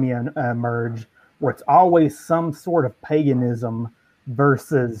dichotomy emerge where it's always some sort of paganism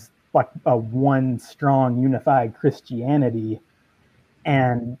versus like a one strong unified Christianity.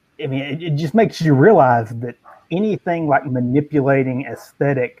 And I mean, it just makes you realize that anything like manipulating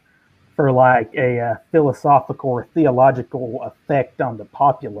aesthetic for like a philosophical or theological effect on the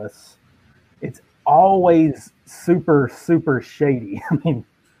populace, it's always super, super shady. I mean,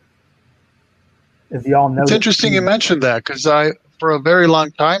 as y'all know, it's interesting you mentioned that because for a very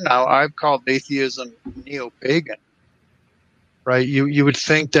long time now, I've called atheism neo-pagan. Right? You would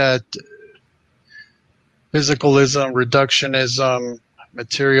think that physicalism, reductionism,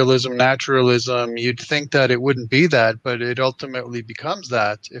 materialism, naturalism, you'd think that it wouldn't be that, but it ultimately becomes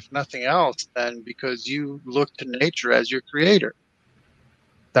that, if nothing else, then because you look to nature as your creator.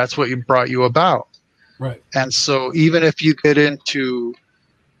 That's what brought you about. Right. And so even if you get into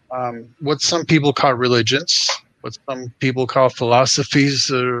what some people call religions, what some people call philosophies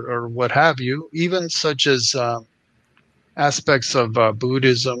or what have you, even such as aspects of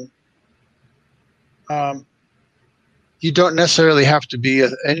Buddhism, you don't necessarily have to be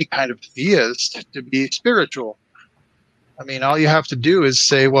any kind of theist to be spiritual. I mean, all you have to do is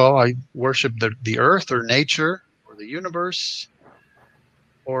say, well, I worship the earth or nature or the universe,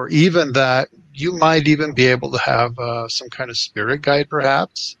 or even that you might even be able to have some kind of spirit guide,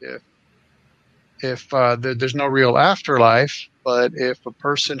 perhaps, if there's no real afterlife, but if a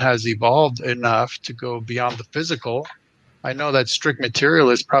person has evolved enough to go beyond the physical. I know that strict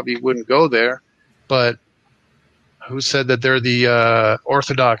materialists probably wouldn't go there, but who said that they're the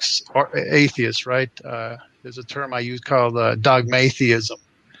orthodox atheists, right? There's a term I use called dogmatheism.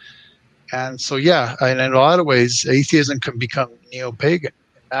 And so, yeah, and in a lot of ways, atheism can become neo-pagan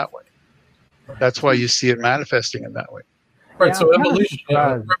in that way. That's why you see it manifesting in that way. Right. Yeah, So evolution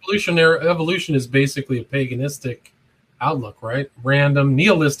is basically a paganistic outlook, right? Random,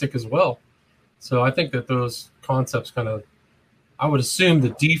 nihilistic as well. So I think that those concepts kind of, I would assume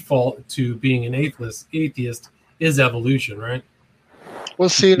the default to being an atheist is evolution, right? Well,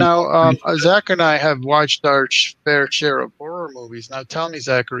 see, now, Zach and I have watched our fair share of horror movies. Now, tell me,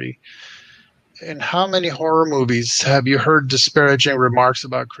 Zachary, in how many horror movies have you heard disparaging remarks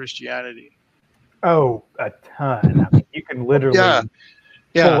about Christianity? Oh, a ton. I mean, you can literally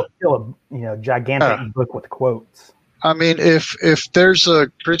fill a gigantic book with quotes. I mean, if there's a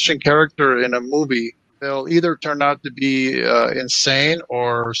Christian character in a movie, they'll either turn out to be insane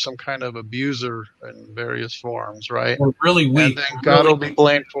or some kind of abuser in various forms, right? Or really weak. And then God will be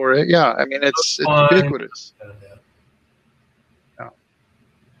blamed for it. Yeah, I mean, it's ubiquitous.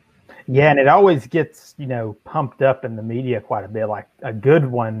 Yeah, and it always gets, pumped up in the media quite a bit. Like a good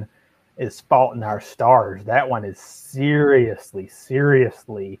one is Fault in Our Stars. That one is seriously,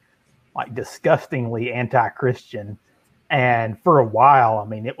 like disgustingly anti-Christian. And for a while, I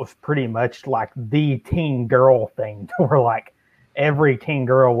mean, it was pretty much like the teen girl thing where like every teen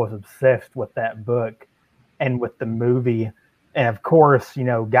girl was obsessed with that book and with the movie. And of course,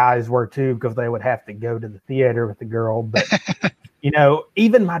 guys were too, because they would have to go to the theater with the girl. But,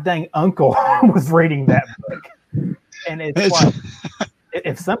 even my dang uncle was reading that book. And it's like,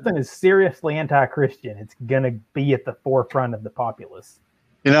 if something is seriously anti-Christian, it's going to be at the forefront of the populace.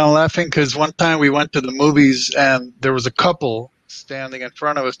 I'm laughing because one time we went to the movies and there was a couple standing in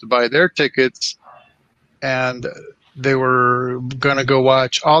front of us to buy their tickets, and they were going to go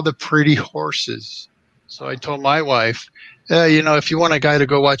watch All the Pretty Horses. So I told my wife, if you want a guy to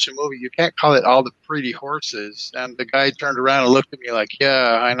go watch a movie, you can't call it All the Pretty Horses. And the guy turned around and looked at me like,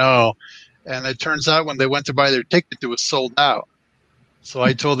 yeah, I know. And it turns out when they went to buy their ticket, it was sold out. So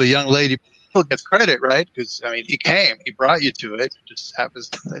I told the young lady, he'll get credit, right? Because, I mean, he brought you to it. It just happens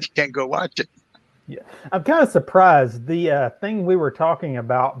that you can't go watch it. Yeah, I'm kind of surprised. The thing we were talking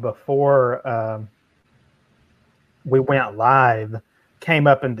about before we went live came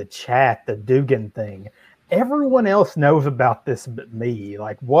up in the chat, the Dugan thing. Everyone else knows about this but me.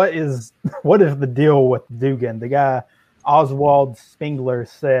 Like, what is the deal with Dugan? The guy, Oswald Spengler,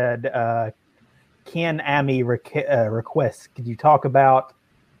 said, can Ammi request? Could you talk about,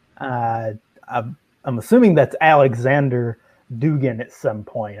 I'm assuming that's Alexander Dugan at some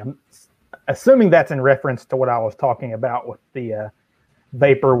point. I'm assuming that's in reference to what I was talking about with the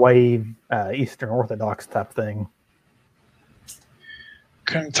vaporwave Eastern Orthodox type thing.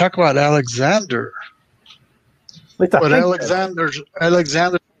 Can you talk about Alexander? But Alexander,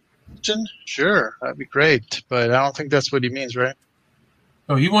 sure, that'd be great. But I don't think that's what he means, right?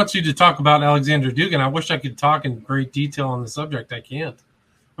 Oh, he wants you to talk about Alexander Dugan. I wish I could talk in great detail on the subject. I can't.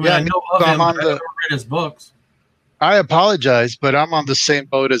 I mean, I know of him, but I never read his books. I apologize, but I'm on the same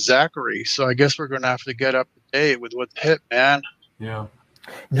boat as Zachary, so I guess we're going to have to get up to date with what's hit, man. Yeah.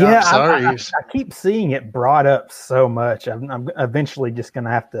 Yeah, I'm sorry. I keep seeing it brought up so much. I'm eventually just going to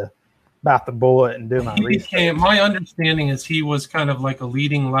have to bite the bullet and do my research. My understanding is he was kind of like a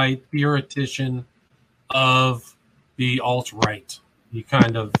leading light theoretician of the alt-right. He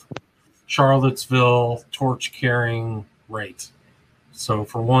kind of Charlottesville torch-carrying right. So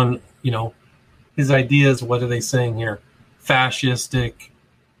for one, his ideas, what are they saying here? Fascistic,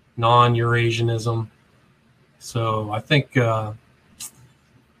 non-Eurasianism. So I think that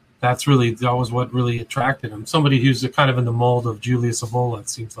was what really attracted him. Somebody who's kind of in the mold of Julius Evola, it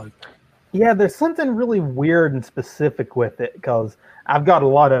seems like. Yeah, there's something really weird and specific with it because I've got a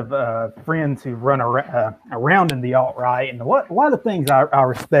lot of friends who run around in the alt-right, and a lot of things I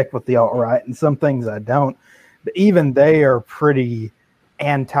respect with the alt-right, and some things I don't. But even they are pretty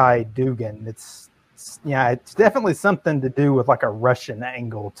anti-Dugan. It's definitely something to do with like a Russian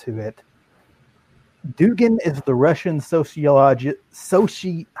angle to it. Dugan is the Russian sociologist,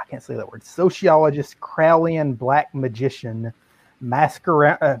 Crowleyan black magician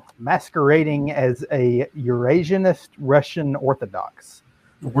masquerading as a Eurasianist Russian Orthodox.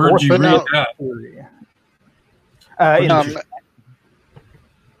 Where'd you read that?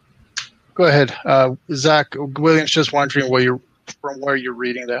 Go ahead. Zach, William's just wondering from where you're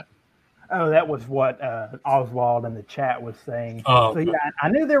reading that. Oh, that was what Oswald in the chat was saying. Oh, so yeah, I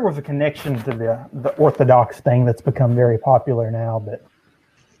knew there was a connection to the Orthodox thing that's become very popular now. But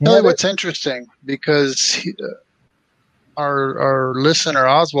what's interesting because our listener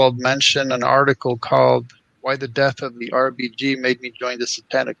Oswald mentioned an article called "Why the Death of the RBG Made Me Join the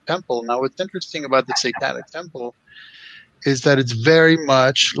Satanic Temple." Now, what's interesting about the Satanic Temple is that it's very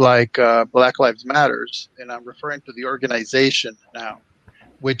much like Black Lives Matters, and I'm referring to the organization now,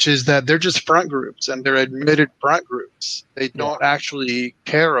 which is that they're just front groups, and they're admitted front groups. They don't actually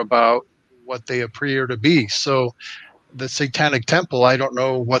care about what they appear to be. So the Satanic Temple, I don't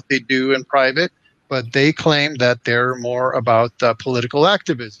know what they do in private, but they claim that they're more about political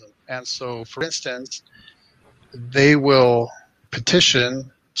activism. And so, for instance, they will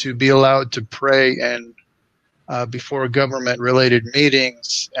petition to be allowed to pray and before government-related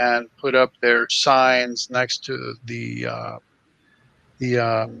meetings and put up their signs next to the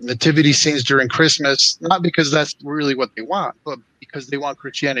nativity scenes during Christmas, not because that's really what they want, but because they want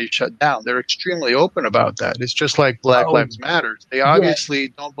Christianity shut down. They're extremely open about that. It's just like Black Lives Matter. They obviously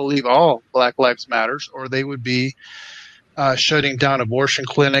don't believe all Black Lives Matters, or they would be shutting down abortion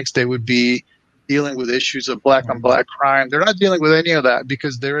clinics. They would be dealing with issues of black-on-black crime. They're not dealing with any of that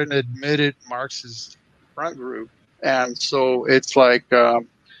because they're an admitted Marxist front group. And so it's like,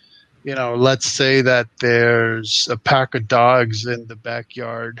 let's say that there's a pack of dogs in the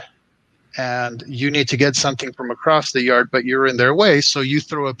backyard and you need to get something from across the yard, but you're in their way. So you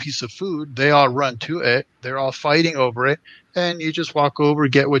throw a piece of food, they all run to it, they're all fighting over it, and you just walk over,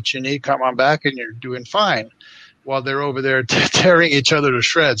 get what you need, come on back, and you're doing fine while they're over there tearing each other to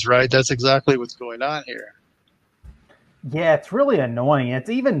shreds, right? That's exactly what's going on here. Yeah, it's really annoying. It's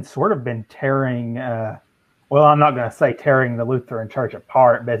even sort of been tearing, well, I'm not going to say tearing the Lutheran Church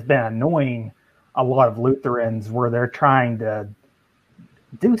apart, but it's been annoying a lot of Lutherans where they're trying to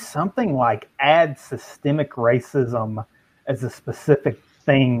do something like add systemic racism as a specific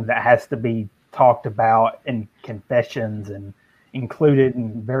thing that has to be talked about in confessions and included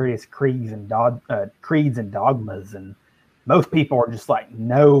in various creeds and dogmas. And most people are just like,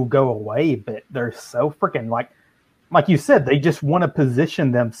 no, go away. But they're so freaking like you said, they just want to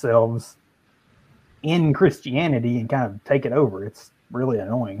position themselves in Christianity and kind of take it over. It's really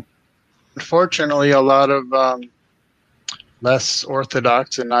annoying. Unfortunately, a lot of less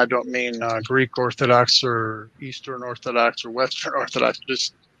Orthodox, and I don't mean Greek Orthodox or Eastern Orthodox or Western Orthodox,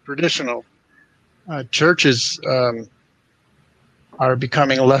 just traditional churches are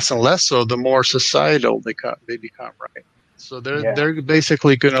becoming less and less so the more societal they become, right? So they're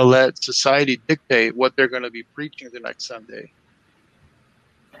basically going to let society dictate what they're going to be preaching the next Sunday.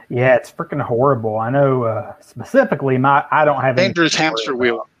 Yeah, it's freaking horrible. I know specifically I don't have dangerous hamster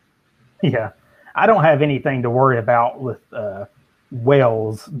wheel. Yeah, I don't have anything to worry about with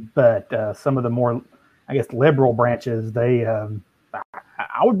Wales, but some of the more, I guess, liberal branches, they, I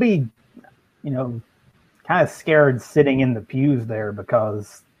would be, kind of scared sitting in the pews there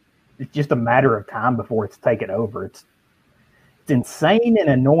because it's just a matter of time before it's taken over. It's insane and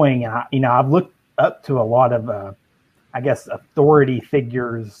annoying. And I've looked up to a lot of, I guess, authority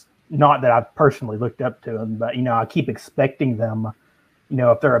figures. Not that I've personally looked up to them, but I keep expecting them.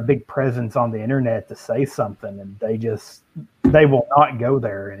 If they're a big presence on the internet to say something, and they will not go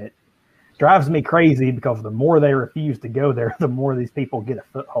there. And it drives me crazy because the more they refuse to go there, the more these people get a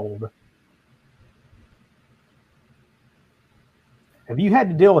foothold. Have you had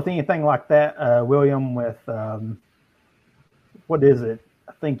to deal with anything like that, William, with, what is it?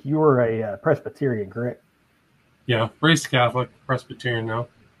 I think you were a Presbyterian, correct? Yeah, raised Catholic, Presbyterian now.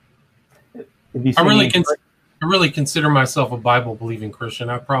 Have you seen I really consider myself a Bible-believing Christian.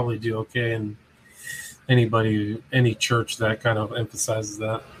 I probably do okay in any church that kind of emphasizes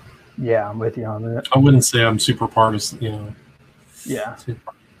that. Yeah, I'm with you on that. I wouldn't say I'm super partisan, Yeah.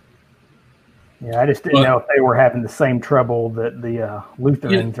 Yeah, I just didn't know if they were having the same trouble that the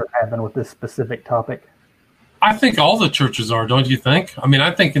Lutherans are having with this specific topic. I think all the churches are, don't you think? I mean,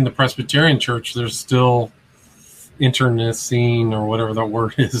 I think in the Presbyterian church, there's still internecine or whatever that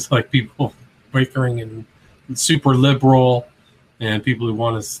word is, like people bickering and super liberal and people who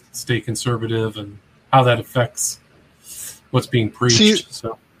want to stay conservative and how that affects what's being preached.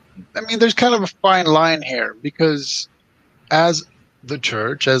 So, I mean, there's kind of a fine line here because as the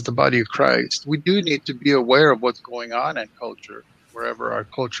church, as the body of Christ, we do need to be aware of what's going on in culture, wherever our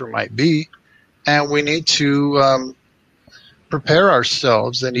culture might be. And we need to prepare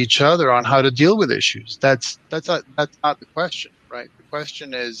ourselves and each other on how to deal with issues. That's not the question, right? The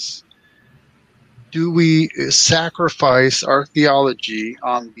question is, do we sacrifice our theology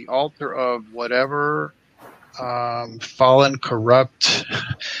on the altar of whatever fallen, corrupt,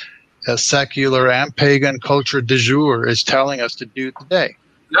 secular and pagan culture du jour is telling us to do today?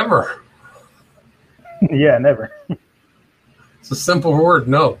 Never. Yeah, never. It's a simple word,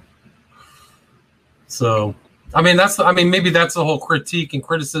 no. So, maybe that's the whole critique and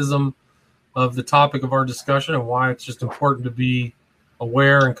criticism of the topic of our discussion and why it's just important to be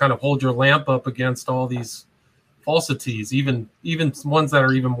aware and kind of hold your lamp up against all these falsities, even ones that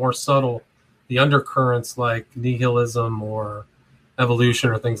are even more subtle, the undercurrents like nihilism or evolution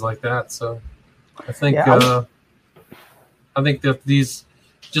or things like that. So I think I think that these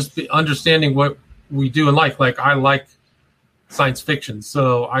just understanding what we do in life, like I like science fiction.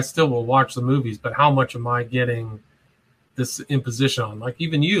 So I still will watch the movies, but how much am I getting this imposition on? Like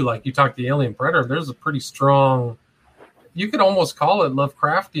even you, like you talked the Alien Predator, there's a pretty strong, you could almost call it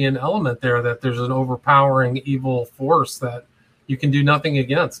Lovecraftian element there, that there's an overpowering evil force that you can do nothing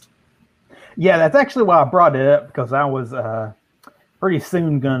against. Yeah, that's actually why I brought it up, because I was pretty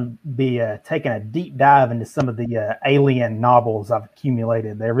soon going to be taking a deep dive into some of the Alien novels I've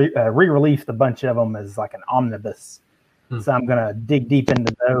accumulated. They re-released a bunch of them as like an omnibus. So I'm going to dig deep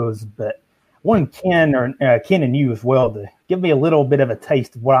into those. But one, Ken and you as well, to give me a little bit of a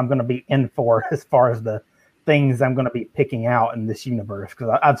taste of what I'm going to be in for as far as the things I'm going to be picking out in this universe.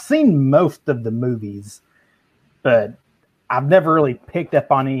 Because I've seen most of the movies, but I've never really picked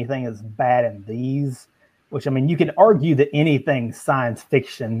up on anything as bad in these. Which, I mean, you could argue that anything science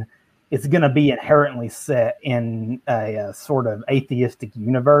fiction is going to be inherently set in a sort of atheistic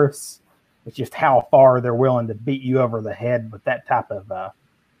universe. It's just how far they're willing to beat you over the head with that type of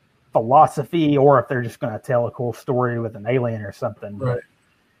philosophy, or if they're just going to tell a cool story with an alien or something.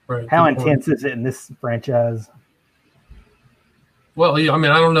 Right. How intense is it in this franchise? Well, I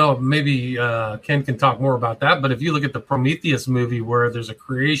mean, I don't know. Maybe Ken can talk more about that. But if you look at the Prometheus movie, where there's a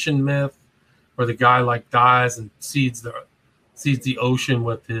creation myth, where the guy like dies and seeds the ocean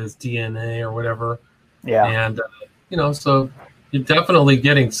with his DNA or whatever. Yeah. And so you're definitely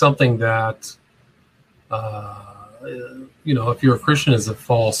getting something that, if you're a Christian, is a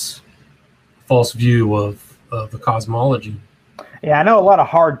false view of the cosmology. Yeah, I know a lot of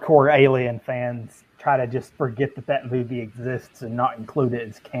hardcore Alien fans try to just forget that movie exists and not include it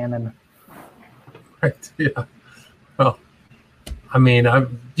as canon. Right. Yeah. Well, I mean,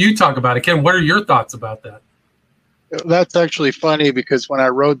 you talk about it, Ken. What are your thoughts about that? That's actually funny, because when I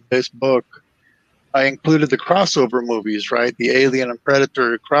wrote this book, I included the crossover movies, right? The Alien and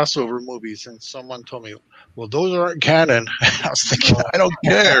Predator crossover movies. And someone told me, well, those aren't canon. I was thinking, I don't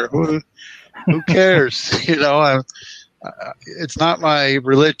care. Who cares? It's not my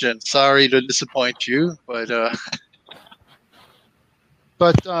religion. Sorry to disappoint you. But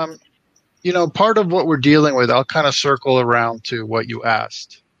part of what we're dealing with, I'll kind of circle around to what you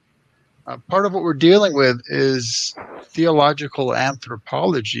asked. Part of what we're dealing with is theological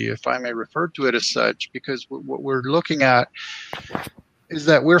anthropology, if I may refer to it as such, because what we're looking at is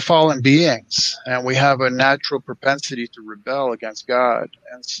that we're fallen beings and we have a natural propensity to rebel against God.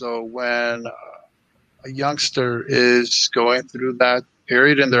 And so when a youngster is going through that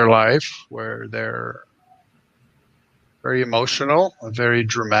period in their life where they're very emotional, very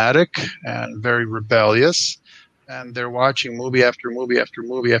dramatic, and very rebellious, and they're watching movie after movie after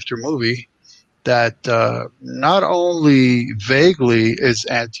movie after movie that not only vaguely is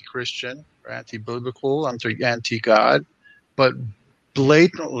anti-Christian or anti-biblical, anti-God, but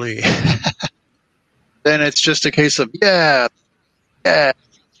blatantly, then it's just a case of, yeah, back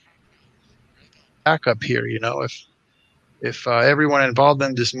up here. If everyone involved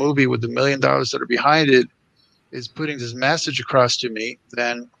in this movie with the $1 million that are behind it is putting this message across to me,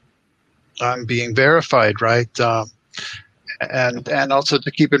 then I'm being verified, right? And also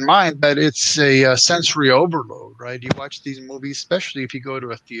to keep in mind that it's a sensory overload, right? You watch these movies, especially if you go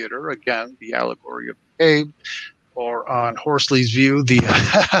to a theater, again, the allegory of the cave, or on Horsley's View, the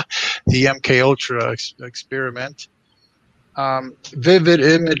the MK Ultra experiment. Vivid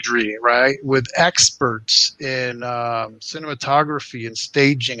imagery, right, with experts in cinematography and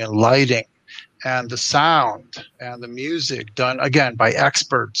staging and lighting, and the sound and the music done, again, by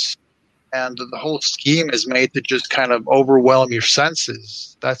experts. And the whole scheme is made to just kind of overwhelm your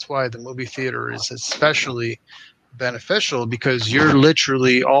senses. That's why the movie theater is especially beneficial, because you're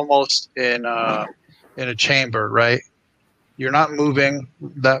literally almost in a chamber, right? You're not moving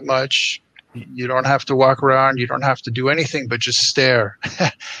that much. You don't have to walk around. You don't have to do anything but just stare,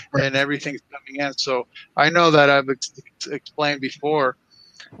 and everything's coming in. So I know that I've explained before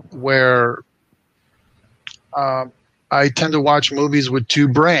where I tend to watch movies with two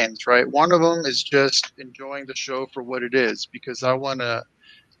brains, right? One of them is just enjoying the show for what it is, because I want to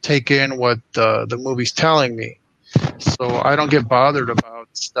take in what the movie's telling me. So I don't get bothered about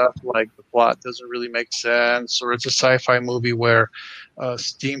stuff like the plot doesn't really make sense, or it's a sci-fi movie where a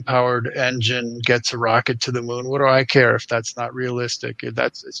steam-powered engine gets a rocket to the moon. What do I care if that's not realistic?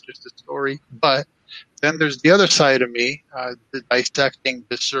 It's just a story. But then there's the other side of me, the dissecting,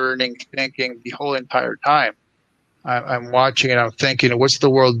 discerning, thinking the whole entire time. I'm watching it, I'm thinking, what's the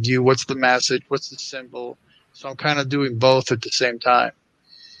worldview, what's the message, what's the symbol? So I'm kind of doing both at the same time.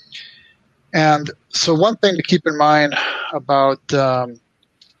 And so one thing to keep in mind about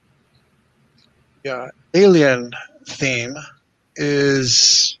Alien theme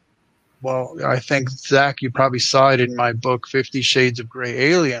is Well, I think, Zach, you probably saw it in my book, 50 Shades of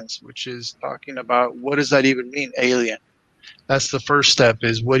Grey Aliens, which is talking about what does that even mean, alien? That's the first step,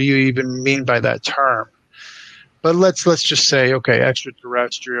 is what do you even mean by that term? But let's just say, okay,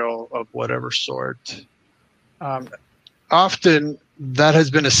 extraterrestrial of whatever sort. Often that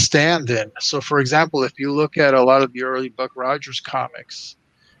has been a stand-in. So, for example, if you look at a lot of the early Buck Rogers comics,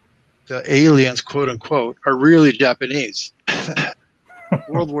 the aliens, quote unquote, are really Japanese.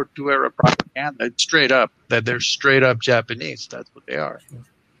 World War II era propaganda, straight up, that they're straight up Japanese. That's what they are.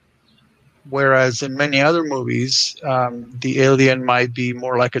 Whereas in many other movies, the alien might be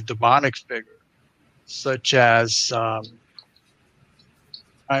more like a demonic figure, such as I'm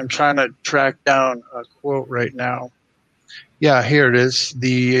trying to track down a quote right now. Yeah, here it is.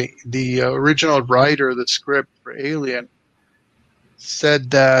 The original writer of the script for Alien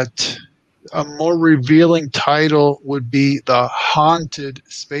said that a more revealing title would be The Haunted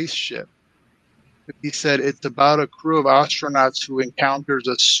Spaceship. He said it's about a crew of astronauts who encounters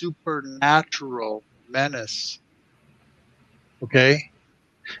a supernatural menace. Okay?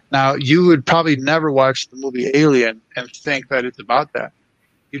 Now, you would probably never watch the movie Alien and think that it's about that.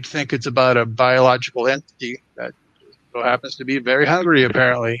 You'd think it's about a biological entity that happens to be very hungry,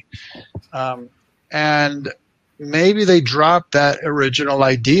 apparently. And maybe they dropped that original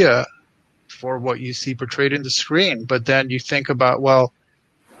idea for what you see portrayed in the screen. But then you think about, well,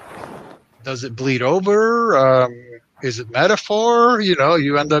 does it bleed over? Is it metaphor?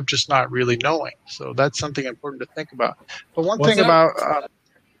 You end up just not really knowing. So that's something important to think about. But one thing about,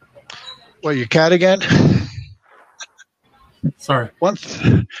 your cat again? Sorry. One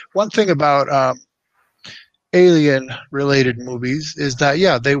thing about alien-related movies is that,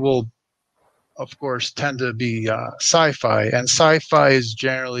 yeah, they will, of course, tend to be sci-fi, and sci-fi is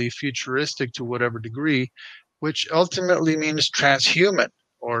generally futuristic to whatever degree, which ultimately means transhuman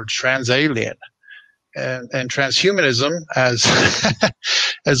or transalien. And transhumanism, as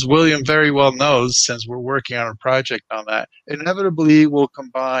as William very well knows, since we're working on a project on that, inevitably will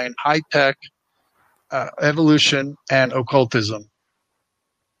combine high-tech, evolution, and occultism.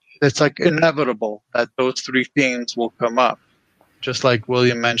 It's like inevitable that those three themes will come up. Just like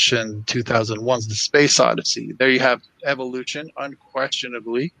William mentioned 2001's The Space Odyssey. There you have evolution,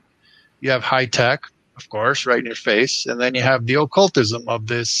 unquestionably. You have high-tech, of course, right in your face. And then you have the occultism of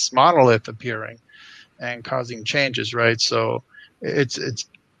this monolith appearing and causing changes, right? So it's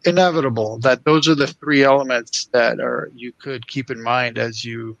inevitable that those are the three elements that you could keep in mind as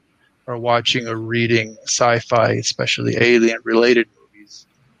you are watching or reading sci-fi, especially alien-related movies.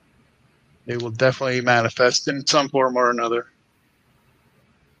 They will definitely manifest in some form or another.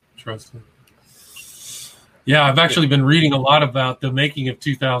 Interesting. Yeah, I've actually been reading a lot about the making of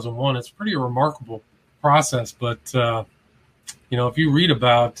 2001. It's a pretty remarkable process, but if you read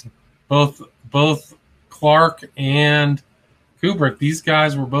about both Clark and Kubrick, these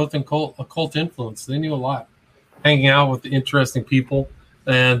guys were both in occult influence. They knew a lot, hanging out with interesting people.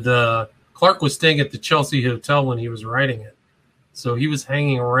 And Clark was staying at the Chelsea Hotel when he was writing it, so he was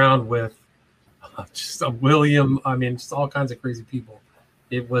hanging around with just a William. I mean, just all kinds of crazy people.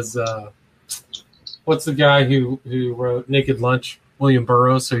 It was what's the guy who wrote Naked Lunch? William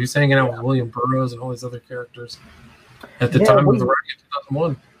Burroughs. So he's hanging out with William Burroughs and all these other characters at the time of the writing of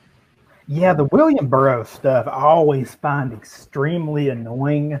 2001. Yeah, the William Burroughs stuff I always find extremely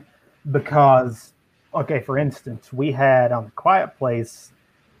annoying because, okay, for instance, we had on The Quiet Place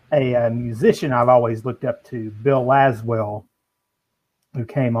a musician I've always looked up to, Bill Laswell, who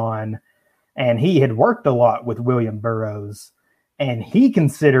came on, and he had worked a lot with William Burroughs, and he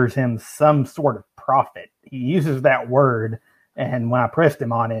considers him some sort of prophet. He uses that word, and when I pressed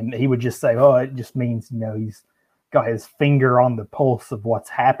him on him, he would just say, oh, it just means, he's got his finger on the pulse of what's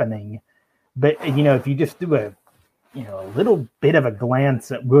happening. But, if you just do a little bit of a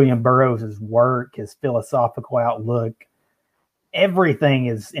glance at William Burroughs' work, his philosophical outlook, everything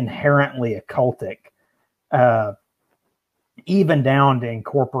is inherently occultic, even down to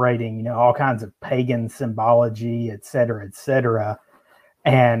incorporating, all kinds of pagan symbology, et cetera, et cetera.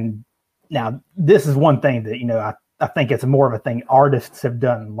 And now this is one thing that, I think it's more of a thing artists have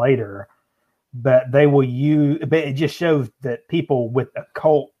done later, but they will but it just shows that people with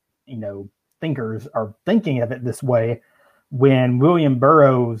occult, thinkers are thinking of it this way. When William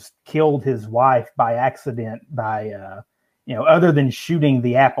Burroughs killed his wife by accident by, other than shooting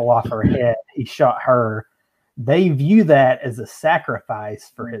the apple off her head, he shot her. They view that as a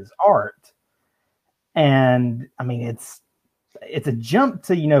sacrifice for his art. And I mean, it's a jump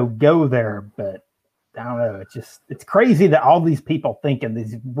to, go there, but I don't know. It's crazy that all these people think in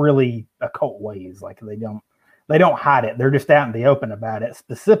these really occult ways. Like they don't they don't hide it. They're just out in the open about it.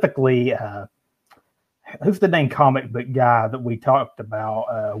 Specifically, who's the name comic book guy that we talked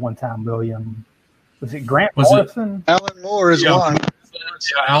about one time, William? Was it Grant Morrison? Alan Moore is one.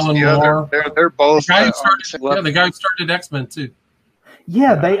 Yeah, Alan Moore. They're both. The guy who started X-Men too.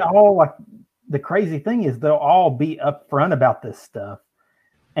 Yeah, they all like. The crazy thing is they'll all be upfront about this stuff,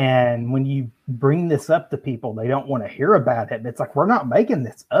 and when you bring this up to people, they don't want to hear about it. And it's like, we're not making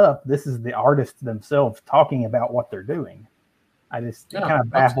this up. This is the artists themselves talking about what they're doing. It kind of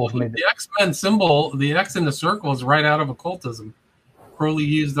baffles me. The X-Men symbol, the X in the circle, is right out of occultism. Crowley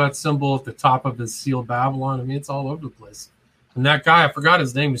used that symbol at the top of his Seal of Babylon. I mean, it's all over the place. And that guy, I forgot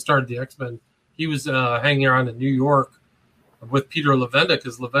his name, who started the X-Men, he was hanging around in New York with Peter Levenda,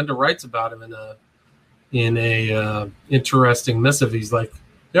 because Levenda writes about him in a interesting missive. He's like,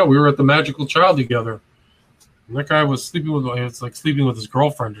 yeah, we were at the Magical Child together. And that guy was sleeping with his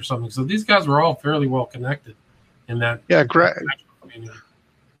girlfriend or something. So these guys were all fairly well connected in that. Yeah, Grant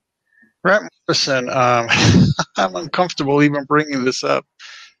Morrison, I'm uncomfortable even bringing this up,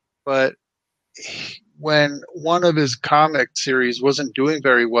 but when one of his comic series wasn't doing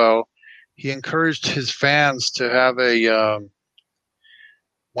very well, he encouraged his fans to have a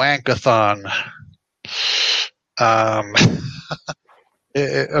wankathon.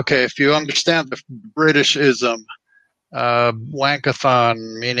 Okay, if you understand the Britishism,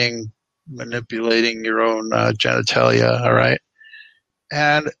 wankathon meaning manipulating your own genitalia, all right?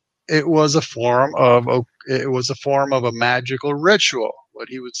 And it was a form of a magical ritual. What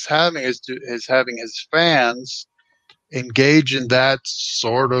he was having is having his fans engage in that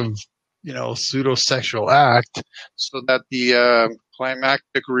sort of, pseudo-sexual act, so that the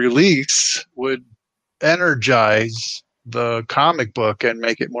climactic release would energize the comic book and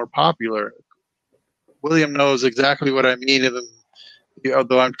make it more popular. William knows exactly what I mean,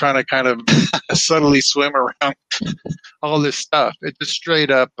 although I'm trying to kind of subtly swim around all this stuff. It's a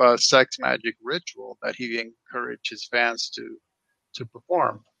straight up sex magic ritual that he encouraged his fans to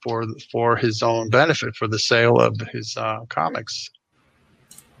perform for his own benefit, for the sale of his comics.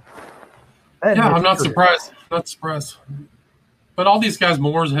 Yeah, I'm not surprised. Not surprised. But all these guys,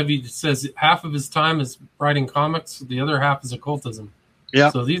 Moore's heavy says half of his time is writing comics, the other half is occultism.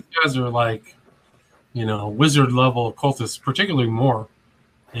 Yeah. So these guys are like, wizard level occultists, particularly Moore.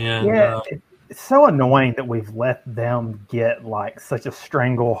 And it's so annoying that we've let them get like such a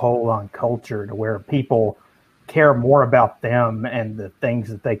stranglehold on culture to where people care more about them and the things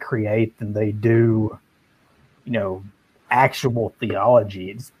that they create than they do, actual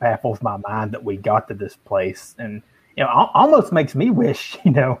theology. It just baffles my mind that we got to this place. And, almost makes me wish,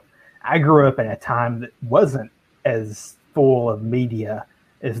 I grew up in a time that wasn't as full of media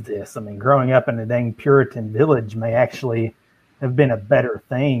as this. I mean, growing up in a dang Puritan village may actually have been a better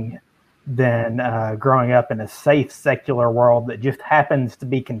thing than growing up in a safe, secular world that just happens to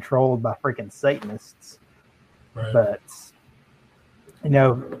be controlled by freaking Satanists. Right. But,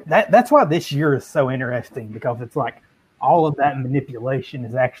 that's why this year is so interesting, because it's like all of that manipulation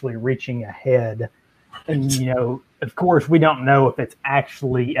is actually reaching ahead. And, of course, we don't know if it's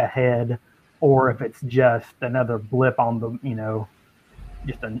actually ahead or if it's just another blip on the,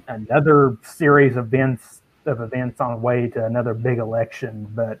 just another series of events on the way to another big election.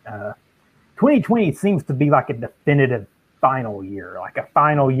 But 2020 seems to be like a definitive final year, like a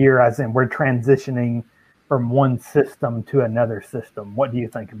final year as in we're transitioning from one system to another system. What do you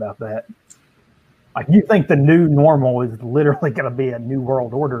think about that? Like, you think the new normal is literally going to be a new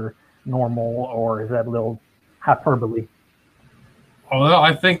world order normal, or is that a little hyperbole? Well,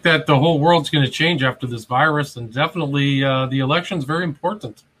 I think that the whole world's going to change after this virus, and definitely the election's very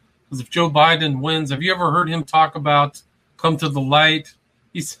important. Because if Joe Biden wins, have you ever heard him talk about come to the light?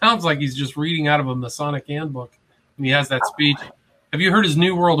 He sounds like he's just reading out of a Masonic handbook when he has that speech. Have you heard his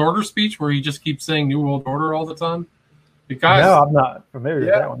New World Order speech where he just keeps saying New World Order all the time? No, I'm not familiar with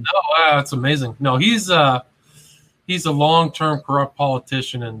that one. No, it's amazing. No, he's a long-term corrupt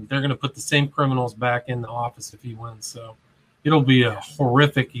politician, and they're going to put the same criminals back in the office if he wins. So it'll be a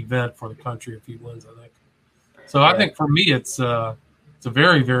horrific event for the country if he wins, I think. So I think for me, it's a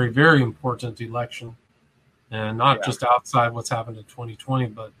very, very, very important election, and not just outside what's happened in 2020,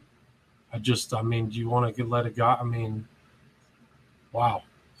 but do you want to let it go? I mean, wow.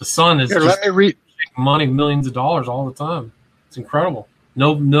 The sun is just money, millions of dollars all the time. It's incredible.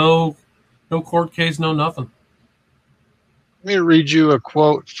 No court case, no nothing. Let me read you a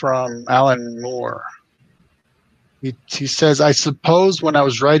quote from Alan Moore. He says, "I suppose when I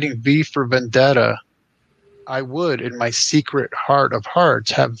was writing V for Vendetta, I would, in my secret heart of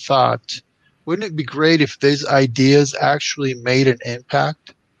hearts, have thought, wouldn't it be great if these ideas actually made an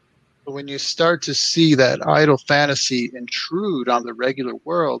impact? when you start to see that idle fantasy intrude on the regular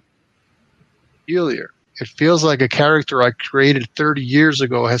world, peculiar. It feels like a character I created 30 years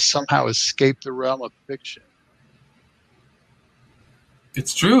ago has somehow escaped the realm of fiction.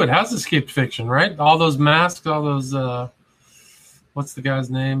 It's true. It has escaped fiction, right? All those masks, all those, what's the guy's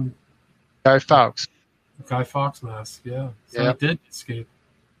name? Guy Fawkes. Guy Fawkes mask, yeah. So Yeah. it did escape.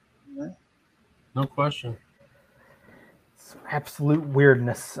 Yeah. No question. It's absolute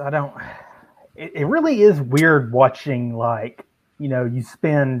weirdness. It really is weird watching, like, you know, you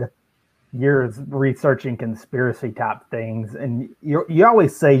spend years researching conspiracy type things, and you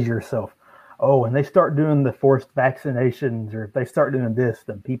always say to yourself, oh, when they start doing the forced vaccinations, or if they start doing this,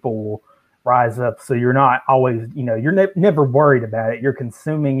 then people will rise up. So you're not always, you know, you're never worried about it. You're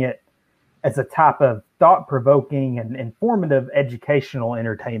consuming it as a type of thought-provoking and informative educational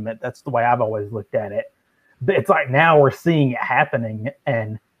entertainment. That's the way I've always looked at it. But it's like now we're seeing it happening,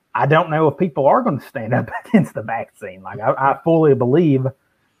 and I don't know if people are going to stand up against the vaccine. Like I fully believe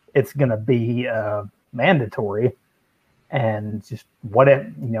it's going to be mandatory, and just what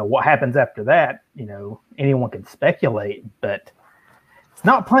happens after that, you know, anyone can speculate, but it's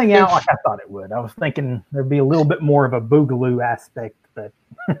not playing out like I thought it would. I was thinking there'd be a little bit more of a boogaloo aspect, but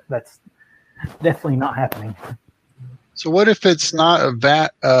that's definitely not happening. So what if it's not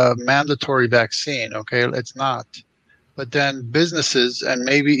a mandatory vaccine? Okay, it's not. But then businesses and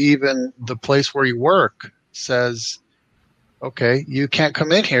maybe even the place where you work says, okay, you can't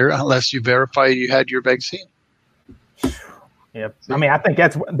come in here unless you verify you had your vaccine. Yep. I mean, I think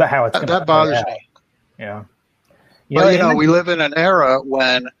that's how it's going to that bothers me. Yeah. But, we live in an era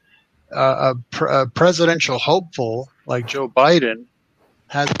when a presidential hopeful like Joe Biden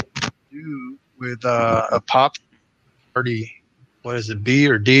has to do with a pop party. What is it, B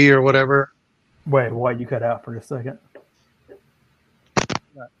or D or whatever? Wait, what? You cut out for a second.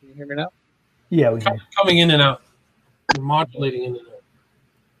 Can you hear me now? Yeah, we can. Coming in and out. You're modulating in and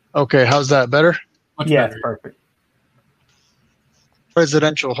out. Okay, how's that better? Much Yeah, better. it's perfect.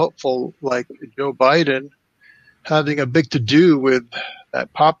 Presidential hopeful like Joe Biden having a big to-do with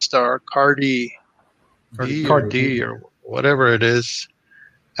that pop star Cardi B or D or whatever it is.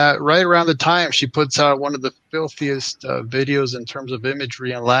 Right around the time she puts out one of the filthiest videos in terms of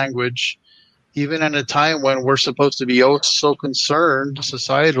imagery and language, even at a time when we're supposed to be so concerned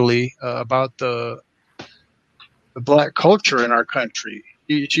societally about the black culture in our country.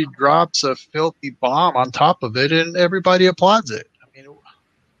 She drops a filthy bomb on top of it, and everybody applauds it. I mean,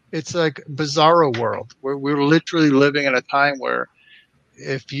 it's like bizarro world. We're literally living in a time where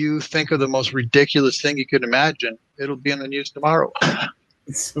if you think of the most ridiculous thing you could imagine, it'll be in the news tomorrow.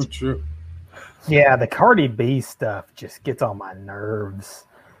 It's so true. Yeah, the Cardi B stuff just gets on my nerves.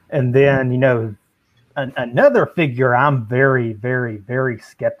 And then, you know, another figure I'm very, very, very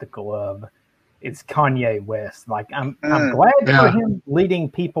skeptical of is Kanye West. Like, I'm glad for him leading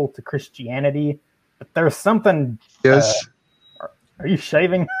people to Christianity, but there's something. Yes. Are you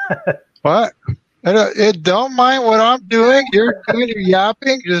shaving? What? Don't mind what I'm doing. You're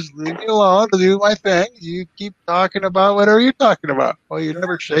yapping. Just leave me alone to do my thing. You keep talking about whatever you're talking about. Well, you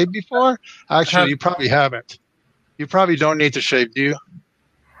never shaved before? Actually, you probably haven't. You probably don't need to shave, do you?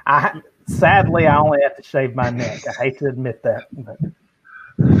 Sadly, I only have to shave my neck. I hate to admit that, but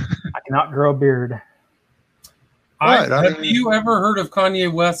I cannot grow a beard. Have you ever heard of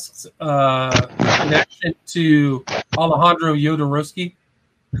Kanye West's connection to Alejandro Jodorowsky?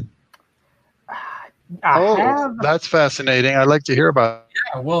 I have. That's fascinating. I'd like to hear about it.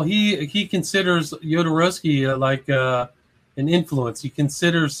 Yeah, well, he considers Jodorowsky like an influence. He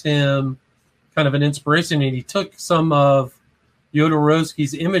considers him kind of an inspiration, and he took some of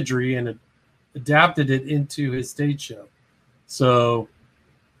Jodorowsky's imagery and adapted it into his stage show. So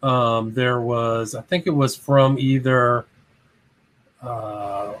there was, I think it was from either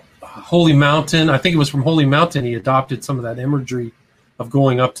Holy Mountain. I think it was from Holy Mountain. He adopted some of that imagery of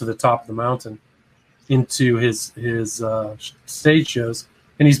going up to the top of the mountain into his stage shows.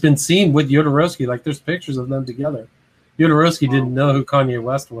 And he's been seen with Jodorowsky. Like, there's pictures of them together. Jodorowsky didn't know who Kanye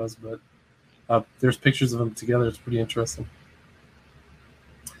West was, but there's pictures of them together. It's pretty interesting.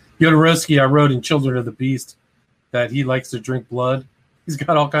 Jodorowsky, I wrote in Children of the Beast that he likes to drink blood. He's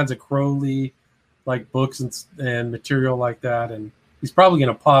got all kinds of Crowley like books and material like that, and he's probably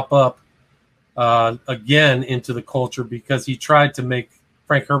going to pop up again into the culture because he tried to make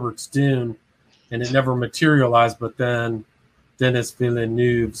Frank Herbert's Dune, and it never materialized. But then Denis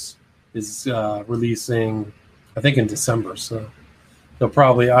Villeneuve's is releasing, I think, in December. So they'll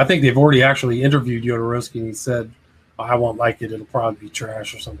probably, I think they've already actually interviewed Jodorowsky, and he said, I won't like it. It'll probably be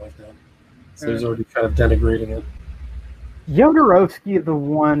trash or something like that. So he's already kind of denigrating it. Jodorowsky is the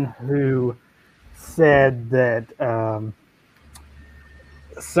one who said that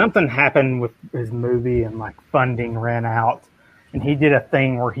something happened with his movie and like funding ran out, and he did a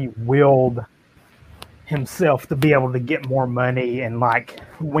thing where he willed himself to be able to get more money and like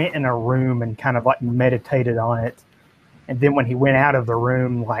went in a room and kind of like meditated on it. And then when he went out of the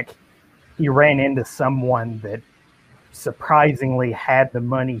room, like he ran into someone that surprisingly had the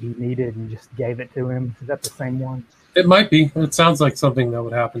money he needed and just gave it to him. Is that the same one? It might be. It sounds like something that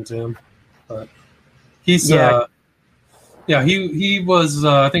would happen to him. But he's he was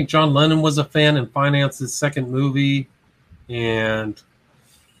I think John Lennon was a fan and financed his second movie. And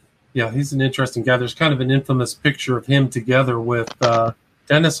yeah, he's an interesting guy. There's kind of an infamous picture of him together with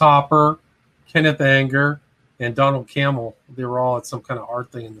Dennis Hopper, Kenneth Anger, and Donald Cammell. They were all at some kind of art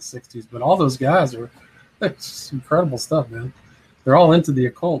thing in the 60s. But all those guys it's just incredible stuff, man. They're all into the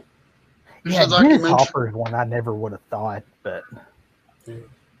occult. Yeah, Dennis Hopper is one I never would have thought, but... Yeah.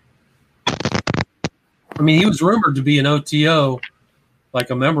 I mean, he was rumored to be an OTO,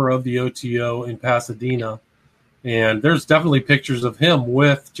 like a member of the OTO in Pasadena. And there's definitely pictures of him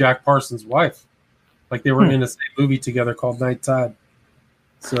with Jack Parsons' wife. Like they were in the same movie together called Night Tide.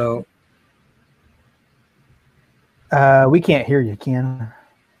 So... we can't hear you, Ken.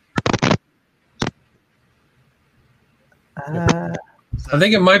 I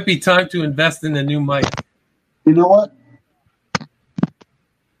think it might be time to invest in a new mic. You know what?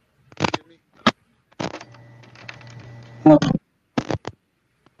 Well,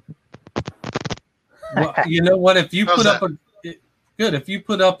 you know what? If you put up if you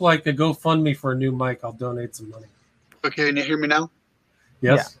put up like a GoFundMe for a new mic, I'll donate some money. Okay, can you hear me now?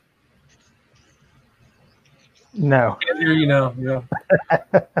 Yes. Yeah. No. I can hear you now. Yeah.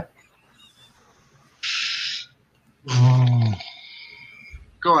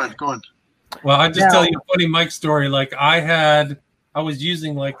 Go on. Well, I just tell you a funny mic story. Like I was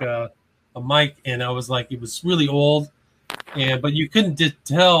using like a mic, and I was like, it was really old, but you couldn't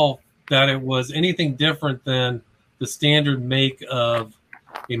tell that it was anything different than the standard make of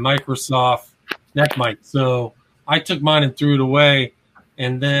a Microsoft neck mic. So I took mine and threw it away,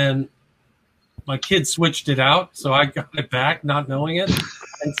 and then my kid switched it out, so I got it back, not knowing it,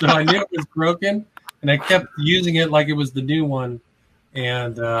 and so I knew it was broken, and I kept using it like it was the new one.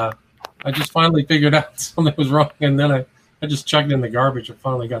 And I just finally figured out something was wrong, and then I just chucked it in the garbage and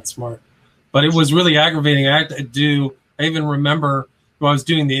finally got smart. But it was really aggravating. I even remember who I was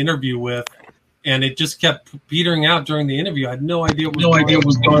doing the interview with, and it just kept petering out during the interview. I had no idea what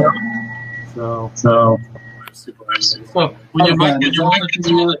was going on. So when your mic doesn't work,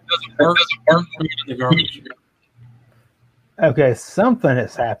 throw it in the garbage. Okay, something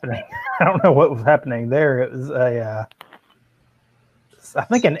is happening. I don't know what was happening there. It was I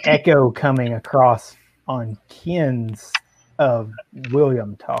think an echo coming across on Ken's of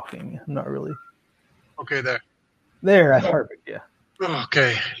William talking. I'm not really. Okay, there. There, that's perfect. Yeah.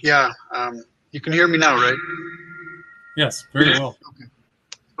 Okay, yeah. You can hear me now, right? Yes, very well. Okay.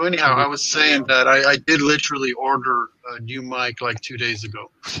 So anyhow, I was saying that I did literally order a new mic like 2 days ago.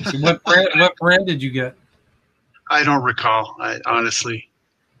 What brand did you get? I don't recall, honestly.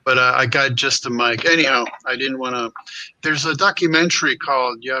 But I got just a mic. Anyhow, I didn't want to. There's a documentary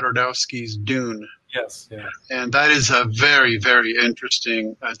called Jodorowsky's Dune. Yes, yeah. And that is a very, very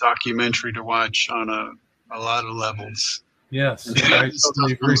interesting documentary to watch on a lot of levels. Yes, I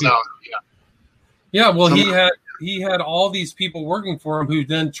totally agree. Yeah, well, he had all these people working for him who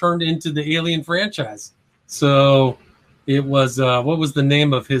then turned into the Alien franchise. So it was what was the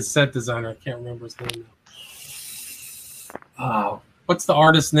name of his set designer? I can't remember his name now. What's the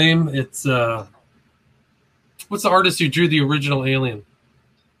artist's name? It's what's the artist who drew the original Alien?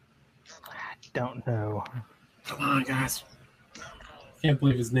 I don't know. Come on, guys! Can't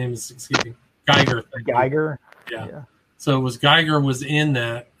believe his name is escaping. Geiger. Geiger. Yeah. So it was Geiger was in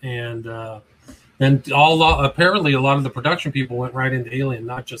that, and apparently a lot of the production people went right into Alien,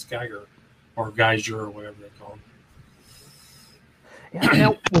 not just Geiger or Geiger or whatever they call him. Yeah.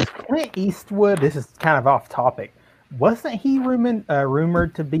 Now, was Clint Eastwood? This is kind of off topic. Wasn't he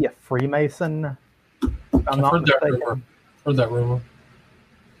rumored to be a Freemason? I've heard that rumor.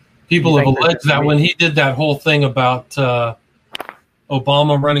 People have alleged that when he did that whole thing about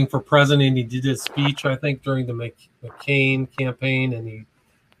Obama running for president, he did his speech, I think, during the McCain campaign, and he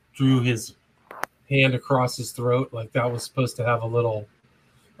drew his hand across his throat. Like that was supposed to have a little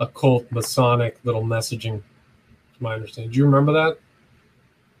occult Masonic little messaging, to my understanding. Do you remember that?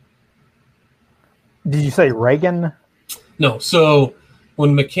 Did you say Reagan? No. So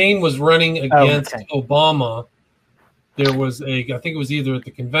when McCain was running against Obama, there was I think it was either at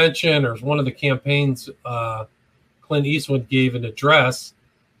the convention or one of the campaigns Clint Eastwood gave an address,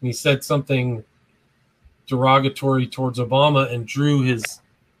 and he said something derogatory towards Obama and drew his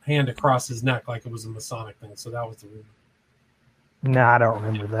hand across his neck like it was a Masonic thing. So that was the rumor. No, I don't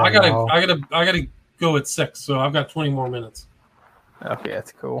remember that. I gotta go at 6, so I've got 20 more minutes. Okay,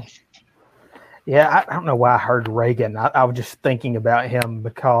 that's cool. Yeah, I don't know why I heard Reagan. I was just thinking about him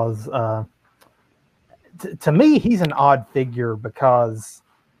because to me, he's an odd figure because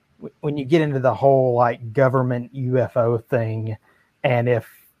when you get into the whole like government UFO thing, and if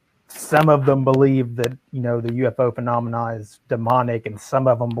some of them believe that, you know, the UFO phenomena is demonic and some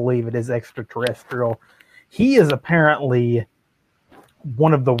of them believe it is extraterrestrial, he is apparently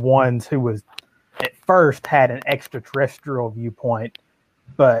one of the ones who was at first had an extraterrestrial viewpoint,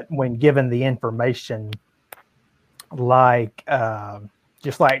 but when given the information, like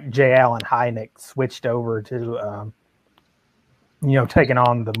just like J. Allen Hynek switched over to, you know, taking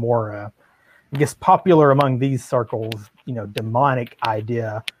on the more, I guess, popular among these circles, you know, demonic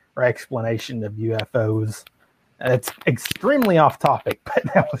idea or explanation of UFOs. It's extremely off topic, but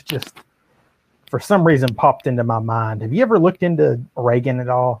that was just, for some reason, popped into my mind. Have you ever looked into Reagan at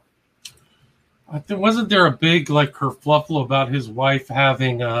all? Wasn't there a big like kerfluffle about his wife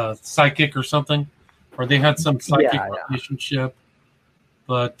having a psychic or something, or they had some psychic relationship?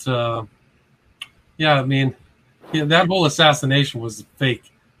 But yeah, I mean, that whole assassination was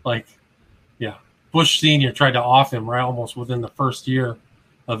fake. Like, yeah, Bush Sr. tried to off him right almost within the first year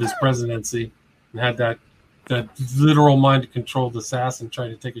of his presidency, and had that literal mind-controlled assassin try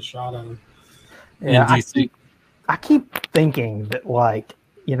to take a shot at him in D.C. I keep thinking that, like,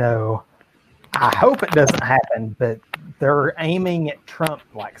 you know, I hope it doesn't happen, but they're aiming at Trump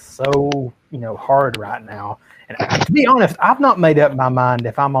like so, you know, hard right now. And to be honest, I've not made up my mind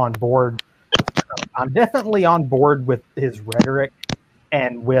if I'm on board with Trump. I'm definitely on board with his rhetoric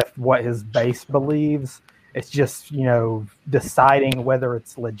and with what his base believes. It's just, you know, deciding whether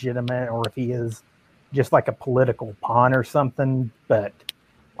it's legitimate or if he is just like a political pawn or something. But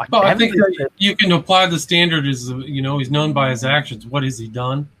like, well, I think that you can apply the standard as, you know, he's known by his actions. What has he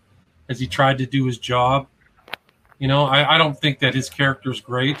done? Has he tried to do his job? You know, I don't think that his character is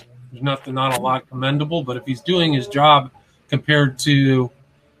great. There's not a lot commendable, but if he's doing his job compared to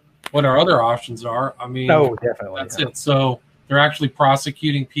what our other options are, I mean, definitely, that's it. So they're actually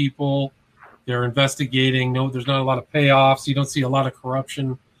prosecuting people. They're investigating. No, there's not a lot of payoffs. You don't see a lot of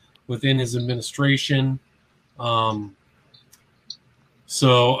corruption within his administration.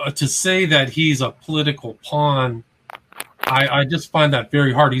 So to say that he's a political pawn, I just find that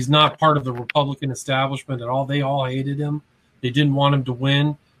very hard. He's not part of the Republican establishment at all. They all hated him. They didn't want him to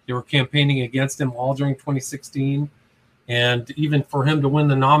win. They were campaigning against him all during 2016. And even for him to win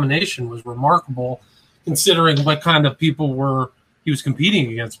the nomination was remarkable, considering what kind of people he was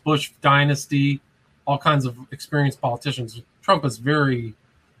competing against. Bush dynasty, all kinds of experienced politicians. Trump is very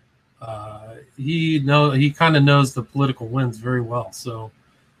he kind of knows the political winds very well. So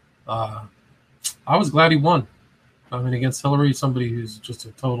I was glad he won. I mean, against Hillary, somebody who's just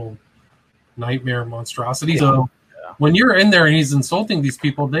a total nightmare monstrosity. So when you're in there and he's insulting these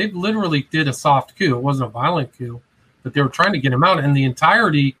people, they literally did a soft coup. It wasn't a violent coup, but they were trying to get him out. And the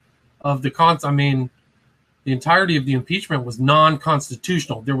entirety of the entirety of the impeachment was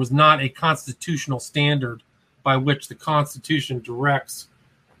non-constitutional. There was not a constitutional standard by which the Constitution directs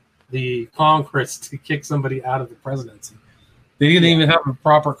the Congress to kick somebody out of the presidency. They didn't even have a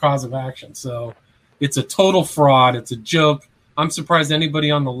proper cause of action. So it's a total fraud. It's a joke. I'm surprised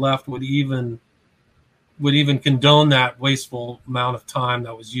anybody on the left would even condone that wasteful amount of time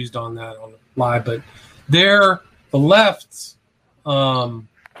that was used on that on the lie. But the left's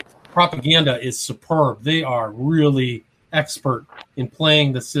propaganda is superb. They are really expert in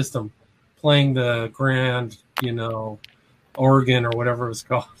playing the system, playing the grand, you know, organ or whatever it's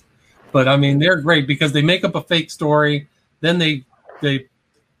called. But I mean, they're great because they make up a fake story, then they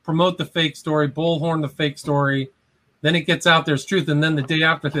promote the fake story, bullhorn the fake story, then it gets out there's truth, and then the day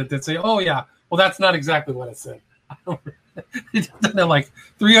after that they say, oh yeah, well that's not exactly what I said. It done that like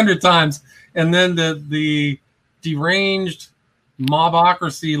 300 times, and then the deranged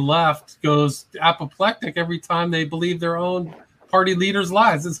mobocracy left goes apoplectic every time they believe their own party leaders'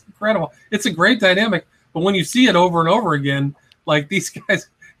 lies. It's incredible. It's a great dynamic, but when you see it over and over again, like these guys,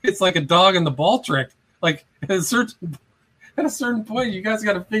 it's like a dog in the ball trick. Like at a certain point, you guys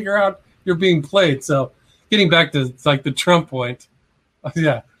got to figure out you're being played. So getting back to like the Trump point,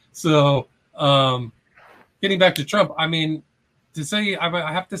 yeah. So getting back to Trump, I mean,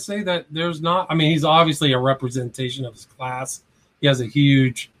 I have to say that there's not. I mean, he's obviously a representation of his class. He has a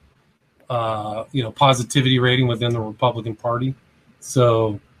huge, positivity rating within the Republican Party.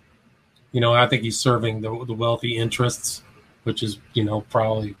 So I think he's serving the wealthy interests, which is,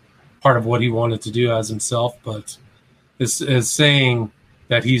 probably part of what he wanted to do as himself, but is saying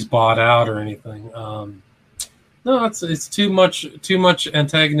that he's bought out or anything. No, it's too much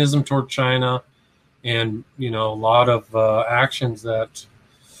antagonism toward China, and a lot of actions that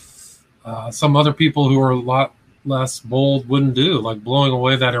some other people who are a lot less bold wouldn't do, like blowing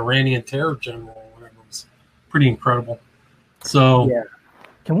away that Iranian terror general or whatever. It was pretty incredible. So, yeah.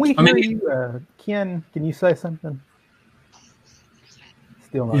 Can we hear you, Ken? Can you say something?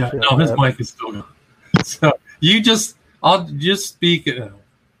 Still not sure. No, his mic is still going. So I'll just speak.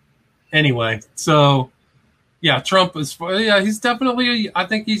 Anyway, so yeah, Trump is. Yeah, he's definitely. I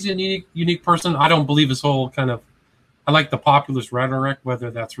think he's a unique person. I don't believe his whole kind of. I like the populist rhetoric,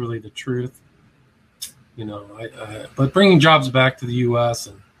 whether that's really the truth. But bringing jobs back to the U.S.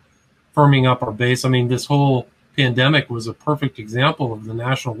 and firming up our base. I mean, this whole pandemic was a perfect example of the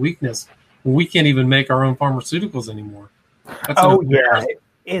national weakness. We can't even make our own pharmaceuticals anymore.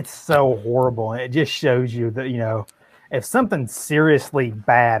 It's so horrible. And it just shows you that, if something's seriously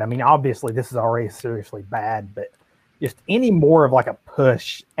bad, I mean, obviously this is already seriously bad, but just any more of like a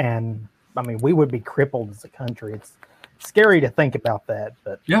push, and I mean, we would be crippled as a country. It's scary to think about that,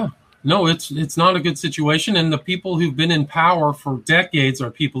 but yeah. No, it's not a good situation, and the people who've been in power for decades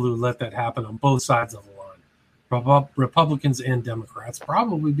are people who let that happen on both sides of the line, Republicans and Democrats,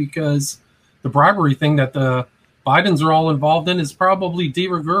 probably because the bribery thing that the Bidens are all involved in is probably de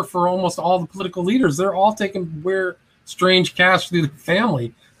rigueur for almost all the political leaders. They're all taking strange cash through the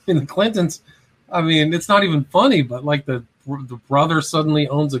family. In the Clintons, I mean, it's not even funny, but like the brother suddenly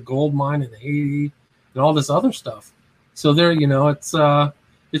owns a gold mine in Haiti and all this other stuff. So there,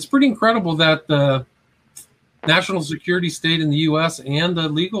 it's pretty incredible that the national security state in the U.S. and the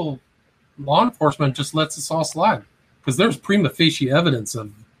legal law enforcement just lets us all slide, because there's prima facie evidence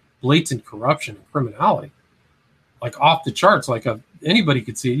of blatant corruption and criminality, like off the charts. Like anybody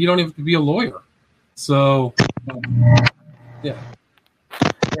could see it. You don't even have to be a lawyer. So, yeah.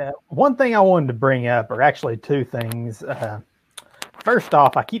 Yeah. One thing I wanted to bring up, or actually two things. First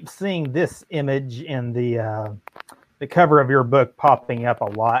off, I keep seeing this image in the cover of your book popping up a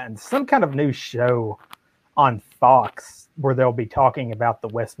lot, and some kind of new show on Fox where they'll be talking about the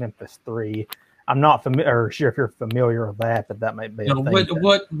West Memphis Three. I'm not sure if you're familiar with that, but that might be a thing.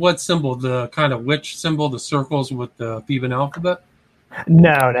 What symbol? The kind of witch symbol, the circles with the Theban alphabet?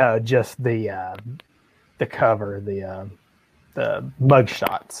 No, just the cover, the mug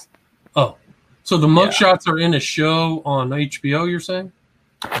shots. Oh, so the mug shots are in a show on HBO, you're saying?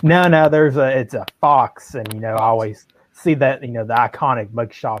 No, it's a Fox, and I always see that, the iconic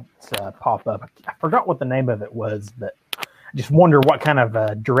mug shots pop up. I forgot what the name of it was, but I just wonder what kind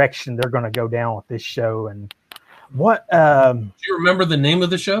of direction they're going to go down with this show. And what do you remember the name of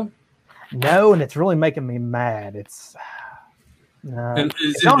the show? No, and it's really making me mad. It's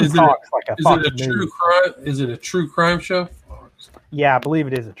is on Fox, Is it a true crime show? Yeah, I believe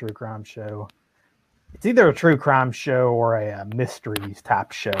it is a true crime show. It's either a true crime show or a mysteries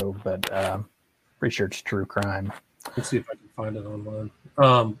type show, but pretty sure it's true crime. Let's see if I can find it online.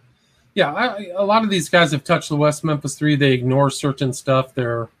 A lot of these guys have touched the West Memphis Three. They ignore certain stuff.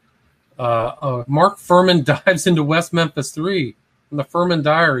 Mark Furman dives into West Memphis Three, and the Furman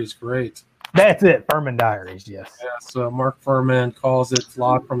Diaries. Great. That's it, Furman Diaries. Yes. So Mark Furman calls it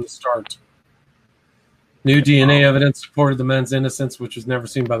flawed from the start. New DNA evidence supported the men's innocence, which was never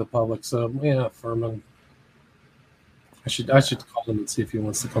seen by the public. So yeah, Furman. I should call him and see if he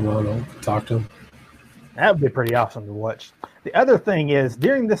wants to come on and talk to him. That would be pretty awesome to watch. The other thing is,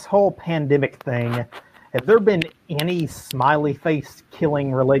 during this whole pandemic thing, have there been any smiley face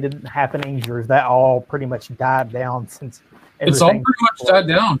killing related happenings, or is that all pretty much died down since everything? It's all pretty much died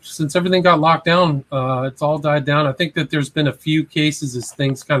down since everything got locked down. It's all died down. I think that there's been a few cases as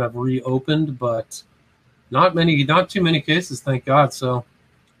things kind of reopened, but not too many cases, thank God. So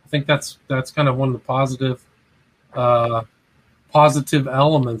I think that's kind of one of the positive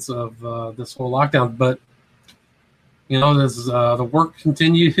elements of this whole lockdown. But there's the work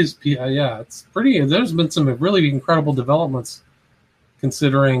continues. It's pretty. There's been some really incredible developments.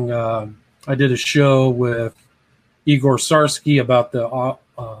 Considering I did a show with Igor Sarsky about the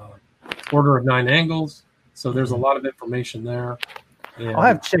Order of Nine Angles, so there's a lot of information there. And I'll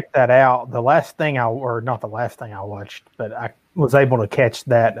have to check that out. Not the last thing I watched, but I was able to catch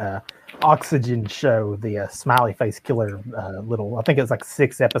that Oxygen show, the smiley face killer I think it was like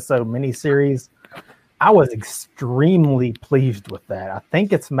 6-episode miniseries. I was extremely pleased with that. I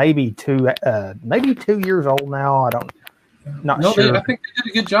think it's maybe 2 years old now. Not sure. I think they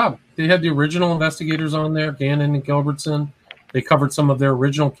did a good job. They had the original investigators on there, Gannon and Gilbertson, They covered some of their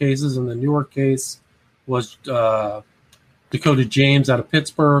original cases, and the newer case was Dakota James out of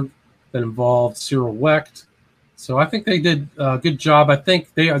Pittsburgh that involved Cyril Wecht. So I think they did a good job. I think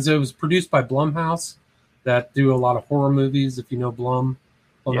it was produced by Blumhouse, that do a lot of horror movies, if you know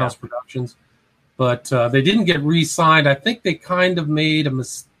Blumhouse Productions. But they didn't get re-signed. I think they kind of made a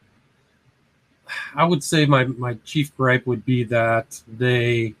mistake. I would say my chief gripe would be that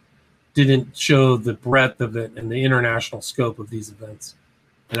they didn't show the breadth of it and the international scope of these events.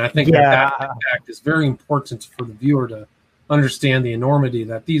 And I think that impact is very important for the viewer to understand the enormity,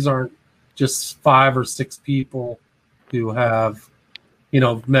 that these aren't just 5 or 6 people who have,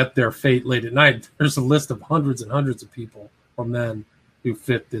 met their fate late at night. There's a list of hundreds and hundreds of people or men who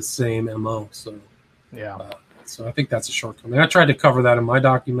fit this same MO. So, so I think that's a shortcoming. I tried to cover that in my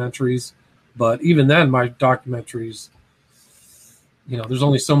documentaries, but even then, my documentaries, there's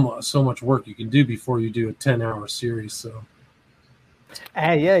only so much work you can do before you do a 10-hour series. So,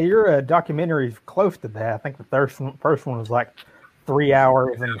 your documentary is close to that. I think the first one was like 3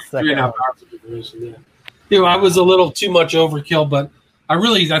 hours, and the second 3.5 hours of duration. Yeah, I was a little too much overkill, but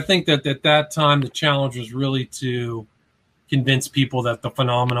I think that at that time the challenge was really to convince people that the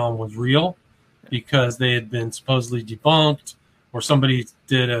phenomenon was real, because they had been supposedly debunked, or somebody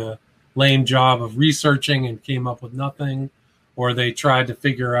did a lame job of researching and came up with nothing, or they tried to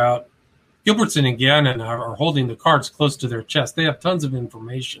figure out. Gilbertson and Gannon are holding the cards close to their chest. They have tons of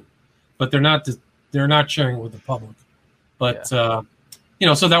information, but they're not sharing it with the public. But so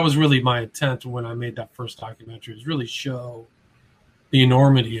that was really my intent when I made that first documentary, is really show the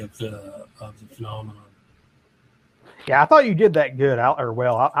enormity of the phenomenon. Yeah, I thought you did that good.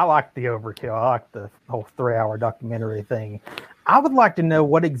 I liked the overkill. I liked the whole 3-hour documentary thing. I would like to know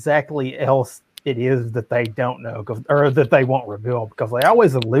what exactly else it is that they don't know, or that they won't reveal, because they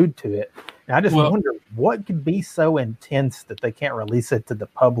always allude to it. And I just wonder what could be so intense that they can't release it to the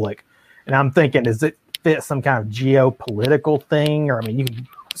public. And I'm thinking, does it fit some kind of geopolitical thing? Or, you can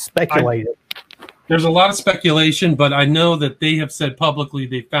speculate it. There's a lot of speculation, but I know that they have said publicly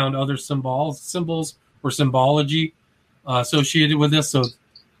they found other symbols or symbology associated with this. So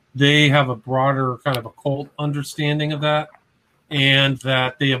they have a broader kind of occult understanding of that. And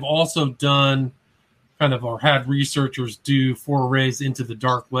that they have also done or had researchers do forays into the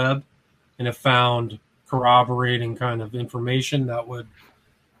dark web and have found corroborating kind of information that would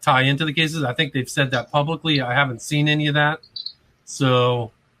tie into the cases. I think they've said that publicly. I haven't seen any of that.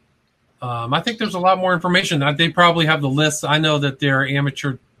 So I think there's a lot more information. They probably have the lists. I know that there are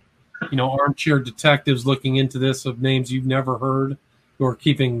amateur, armchair detectives looking into this of names you've never heard, who are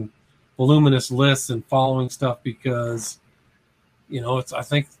keeping voluminous lists and following stuff, because I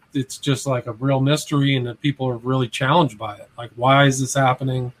think it's just like a real mystery, and that people are really challenged by it. Like, why is this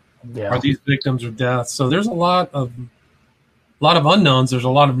happening? Yeah. Are these victims or deaths? So there's a lot of unknowns. There's a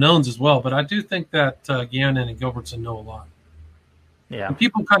lot of knowns as well. But I do think that Gannon and Gilbertson know a lot. Yeah. And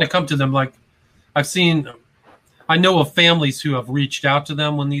people kind of come to them, like I know of families who have reached out to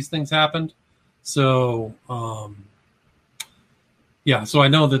them when these things happened. So, so I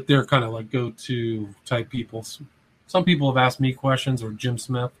know that they're kind of like go-to type people. Some people have asked me questions, or Jim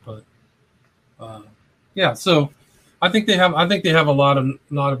Smith, but so I think they have a lot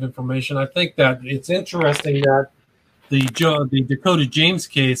of information. I think that it's interesting that the Dakota James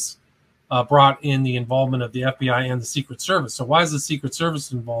case brought in the involvement of the FBI and the Secret Service. So why is the Secret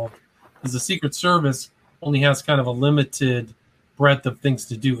Service involved? Because the Secret Service only has kind of a limited breadth of things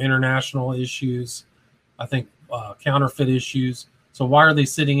to do, international issues, I think counterfeit issues. So why are they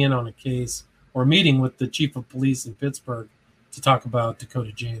sitting in on a case or meeting with the chief of police in Pittsburgh to talk about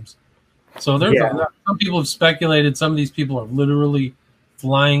Dakota James? So some people have speculated some of these people are literally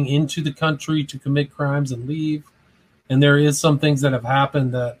flying into the country to commit crimes and leave. And there is some things that have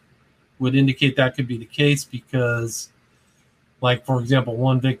happened that would indicate that could be the case, because, like, for example,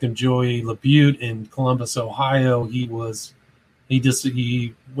 one victim, Joey LaBute in Columbus, Ohio, he went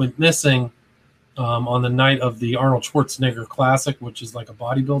missing on the night of the Arnold Schwarzenegger Classic, which is like a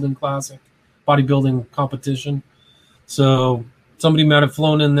bodybuilding competition. So somebody might have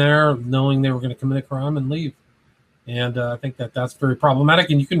flown in there knowing they were going to commit a crime and leave. And I think that's very problematic.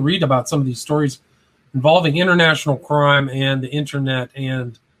 And you can read about some of these stories involving international crime and the internet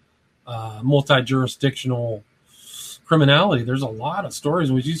and multi-jurisdictional criminality. There's a lot of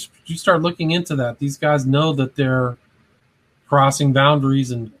stories. When you start looking into that, these guys know that they're crossing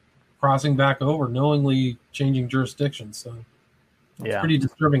boundaries and crossing back over, knowingly changing jurisdictions. So it's pretty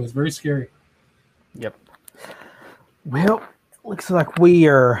disturbing. It's very scary. Yep. Well, looks like we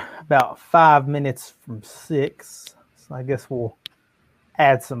are about 5 minutes from 6. So I guess we'll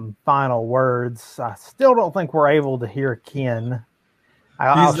add some final words. I still don't think we're able to hear Ken.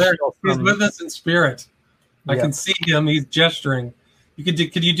 He's there. He's with us in spirit. I Yep. can see him. He's gesturing.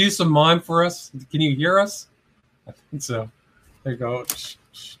 Could you do some mime for us? Can you hear us? I think so. There you go.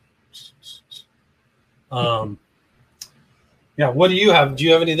 Yeah. What do you have? Do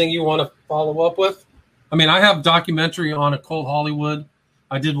you have anything you want to follow up with? I mean, I have documentary on Occult Hollywood.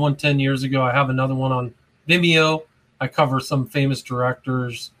 I did one 10 years ago. I have another one on Vimeo. I cover some famous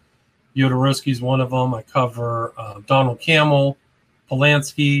directors. Jodorowsky's one of them. I cover Donald Cammell,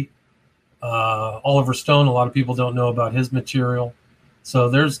 Polanski, Oliver Stone. A lot of people don't know about his material. So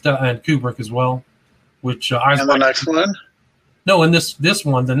there's and Kubrick as well. Which and the next one? No, and this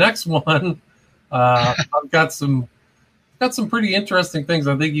one, the next one, I've got some pretty interesting things.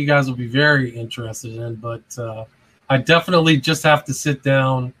 I think you guys will be very interested in. But I definitely just have to sit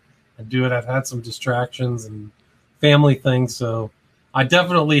down and do it. I've had some distractions and family things, so I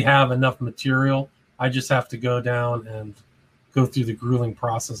definitely have enough material. I just have to go down and go through the grueling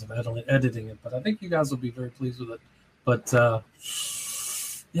process of editing it. But I think you guys will be very pleased with it. But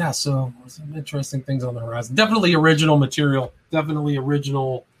yeah, so some interesting things on the horizon. Definitely original material. Definitely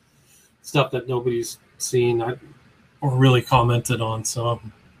original stuff that nobody's seen or really commented on. So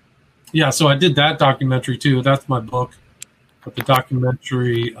yeah, so I did that documentary too. That's my book, but the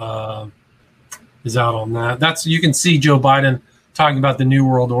documentary is out on that. You can see Joe Biden talking about the New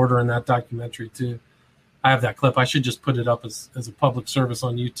World Order in that documentary too. I have that clip. I should just put it up as a public service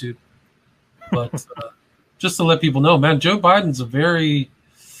on YouTube. But just to let people know, man, Joe Biden's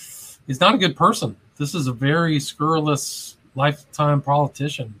he's not a good person. This is a very scurrilous lifetime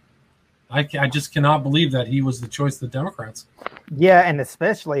politician. I just cannot believe that he was the choice of the Democrats. Yeah, and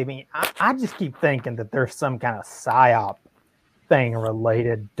especially, I mean, I just keep thinking that there's some kind of psyop thing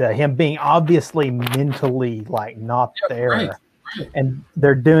related to him being obviously mentally not there. Right. And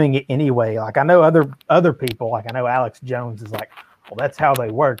they're doing it anyway. Like I know other people, like I know Alex Jones is like, well, that's how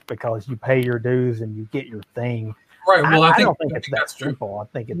they work because you pay your dues and you get your thing. Right. Well, I don't think it's that simple. I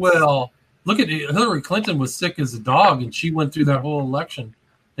think it's look at it. Hillary Clinton was sick as a dog, and she went through that whole election.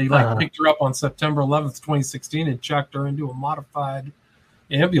 They picked her up on September 11th, 2016, and checked her into a modified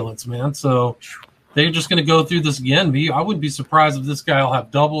ambulance, man. So they're just going to go through this again. I wouldn't be surprised if this guy will have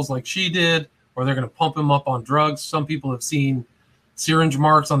doubles like she did, or they're going to pump him up on drugs. Some people have seen syringe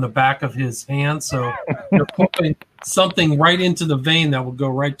marks on the back of his hand, so they're pumping something right into the vein that will go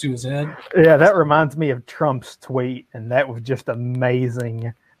right to his head. Yeah, that reminds me of Trump's tweet, and that was just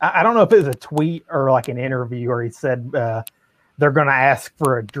amazing. I don't know if it was a tweet or like an interview where he said they're going to ask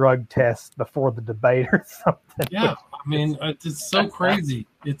for a drug test before the debate or something. Yeah, I mean, it's so crazy.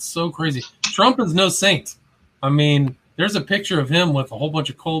 It's so crazy. Trump is no saint. I mean, there's a picture of him with a whole bunch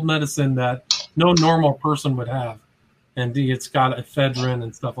of cold medicine that no normal person would have. And it's got ephedrine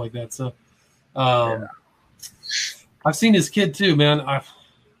and stuff like that. So I've seen his kid too, man. I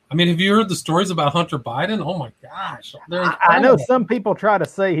mean, have you heard the stories about Hunter Biden? Oh my gosh. I know some people try to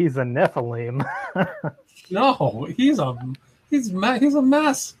say he's a Nephilim. No, he's a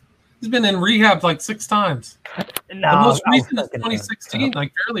mess. He's been in rehab like 6 times. No, the most recent is 2016,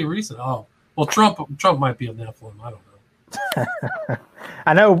 like fairly recent. Oh, well, Trump might be a Nephilim. I don't know.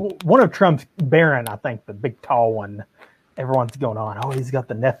 I know one of Trump's Barron, I think the big tall one, everyone's going on, oh, he's got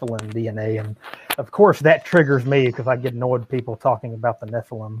the Nephilim DNA. And of course that triggers me because I get annoyed with people talking about the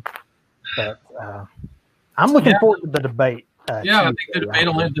Nephilim. But I'm looking forward to the debate. I think the debate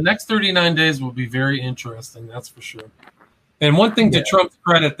the next 39 days will be very interesting. That's for sure. And one thing to Trump's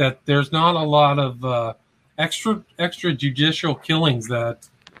credit, that there's not a lot of extrajudicial killings that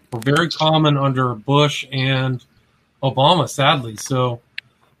were very common under Bush and Obama, sadly. So,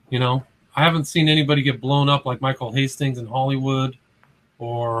 I haven't seen anybody get blown up like Michael Hastings in Hollywood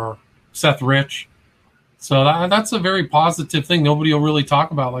or Seth Rich. So that's a very positive thing. Nobody will really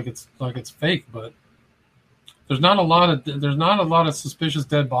talk about like it's fake, but there's not a lot of suspicious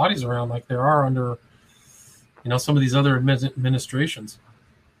dead bodies around like there are under some of these other administrations.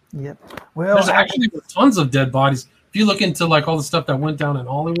 Yep. Well, there's actually tons of dead bodies. If you look into like all the stuff that went down in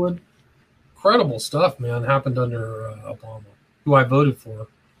Hollywood, incredible stuff, man, happened under Obama, who I voted for,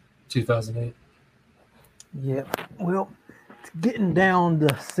 2008. Yeah. Well, it's getting down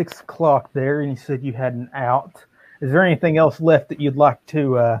to 6 o'clock there, and you said you had an out. Is there anything else left that you'd like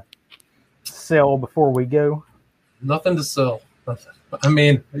to sell before we go? Nothing to sell. Nothing. I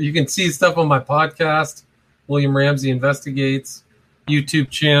mean, you can see stuff on my podcast, William Ramsey Investigates, YouTube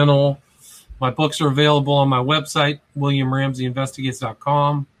channel. My books are available on my website,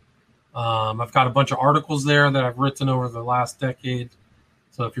 williamramseyinvestigates.com. I've got a bunch of articles there that I've written over the last decade.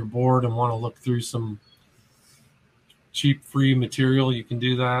 So if you're bored and want to look through some cheap, free material, you can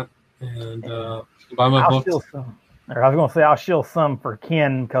do that. And buy my I'll books. shill some. Or I was going to say I'll shill some for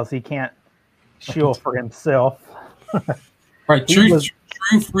Ken because he can't shill for himself. Right,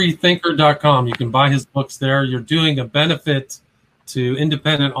 truefreethinker.com. You can buy his books there. You're doing a benefit to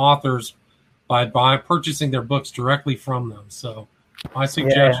independent authors by purchasing their books directly from them. So my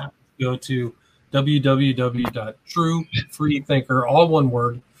suggestion is go to www.truefreethinker, all one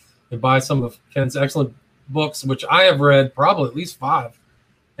word, and buy some of Ken's excellent books, which I have read probably at least 5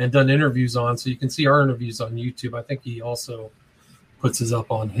 and done interviews on. So you can see our interviews on YouTube. I think he also puts his up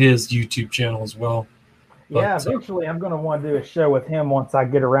on his YouTube channel as well. Yeah, eventually I'm going to want to do a show with him once I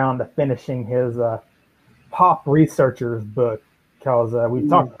get around to finishing his Pop Researchers book, because we've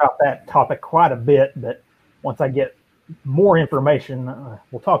talked about that topic quite a bit, but once I get more information,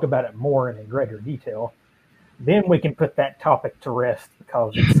 we'll talk about it more in greater detail. Then we can put that topic to rest,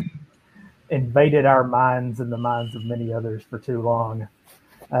 because it's invaded our minds and the minds of many others for too long.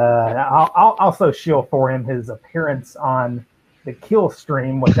 I'll also shill for him his appearance on the Kill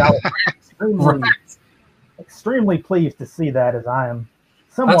Stream, which I was extremely pleased to see that, as I am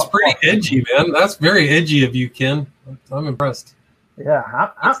somewhat. That's pretty edgy, man. That's very edgy of you, Ken. I'm impressed. Yeah,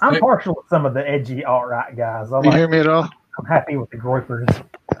 I'm partial to some of the edgy alt-right guys. You hear me at all? I'm happy with the Groypers.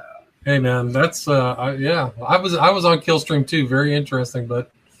 Hey, man, that's yeah. I was on Killstream too. Very interesting,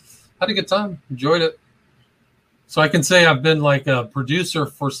 but had a good time. Enjoyed it. So I can say I've been like a producer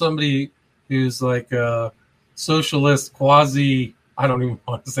for somebody who's like a socialist, quasi. I don't even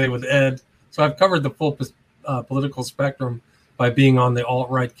want to say with Ed. So I've covered the full political spectrum by being on the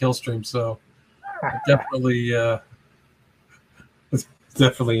alt-right Killstream. So definitely, it's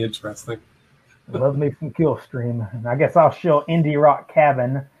definitely interesting. Love me some Killstream. And I guess I'll show Indie Rock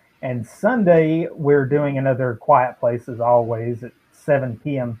Cabin. And Sunday, we're doing another Quiet Place, as always, at 7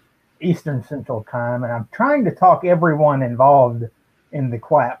 p.m. Eastern Central Time. And I'm trying to talk everyone involved in the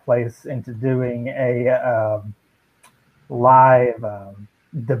Quiet Place into doing a live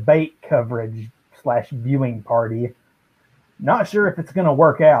debate coverage / viewing party. Not sure if it's going to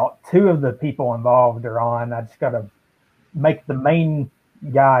work out. 2 of the people involved are on. I just got to make the main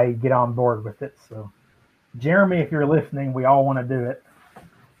guy get on board with it. So, Jeremy, if you're listening, we all want to do it.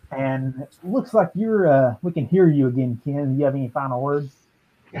 And it looks like you're. We can hear you again, Ken. Do you have any final words?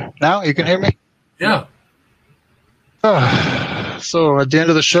 Now you can hear me? Yeah. So at the end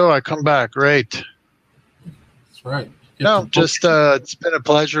of the show, I come back. Great. That's right. No, just it's been a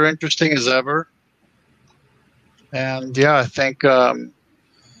pleasure, interesting as ever. And yeah, I think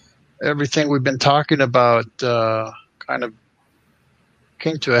everything we've been talking about kind of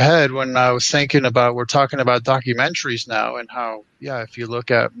came to a head when I was thinking about, we're talking about documentaries now, and how, yeah, if you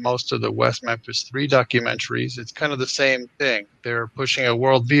look at most of the West Memphis 3 documentaries, it's kind of the same thing. They're pushing a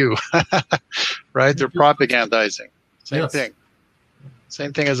worldview, right? They're propagandizing. Same thing.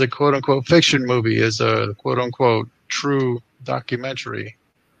 Same thing as a quote-unquote fiction movie is a quote-unquote true documentary.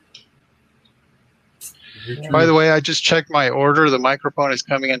 By the way, I just checked my order. The microphone is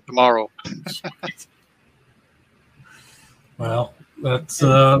coming in tomorrow. Well, that's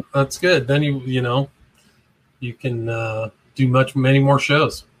good. Then you can do many more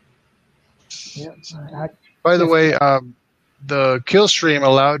shows. Yeah. By the way, the kill stream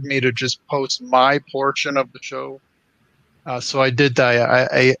allowed me to just post my portion of the show. So I did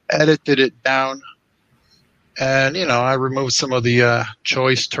that. I edited it down, and I removed some of the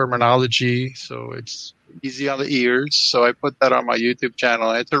choice terminology, so it's easy on the ears. So I put that on my YouTube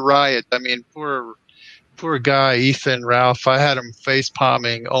channel. It's a riot. I mean, poor guy, Ethan Ralph. I had him face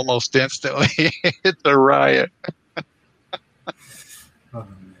palming almost instantly. It's a riot. Oh,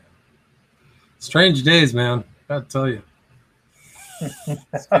 man. Strange days, man. Gotta tell you.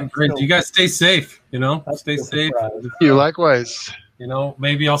 It's been great. You guys stay safe. Stay safe. You likewise.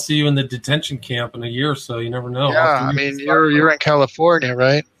 Maybe I'll see you in the detention camp in a year or so. You never know. Yeah, I mean, you're in California,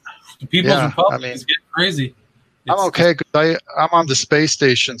 right? The People's Republic is getting crazy. I'm okay because I'm on the space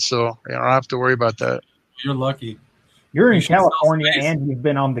station, so I don't have to worry about that. You're lucky. You're in California and you've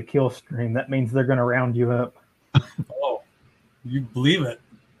been on the kill stream. That means they're going to round you up. Oh, you believe it?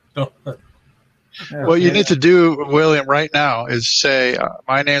 What you need to do, William, right now is say,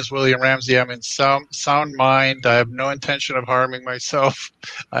 my name is William Ramsey. I'm in sound mind. I have no intention of harming myself.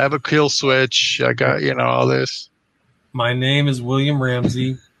 I have a kill switch. I got, all this. My name is William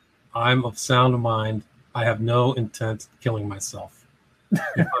Ramsey. I'm of sound mind. I have no intent of killing myself. If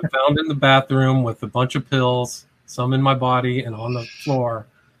I'm found in the bathroom with a bunch of pills, some in my body and on the floor,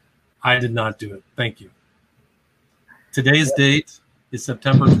 I did not do it. Thank you. Today's date is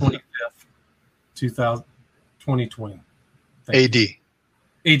September 25th, 2020. AD.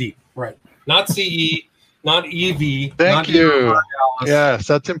 AD, right. Not CE, not Evie. Thank not you. Alice. Yes,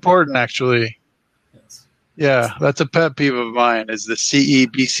 that's important, actually. Yes. Yeah, that's a pet peeve of mine. Is the CE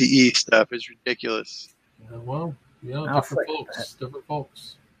BCE stuff is ridiculous. Yeah, well, I'll different second folks. Different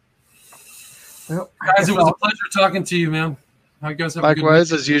folks. Well, Guys, it was a pleasure talking to you, man. You guys have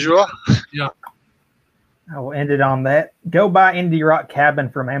Likewise, a good as usual. Yeah. I will end it on that. Go buy Indie Rock Cabin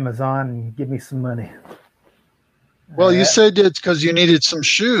from Amazon and give me some money. Well, you said it's because you needed some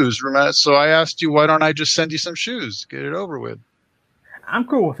shoes, remember? So I asked you, why don't I just send you some shoes? Get it over with. I'm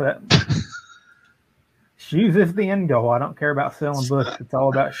cool with that. Shoes is the end goal. I don't care about selling books. It's all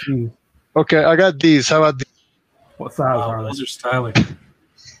about shoes. Okay, I got these. How about these? What size are Those they? are styling.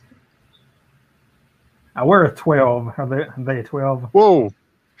 I wear a 12. Are they a 12? Whoa.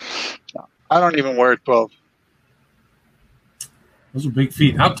 I don't even wear a 12. Those are big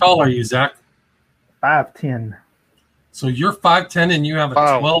feet. How tall are you, Zach? 5'10". So you're 5'10" and you have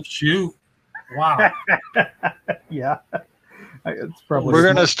a 12 shoe? Wow. Yeah. It's probably We're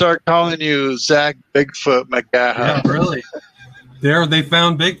going to start calling you Zach Bigfoot McGaha. Yeah, really. There, they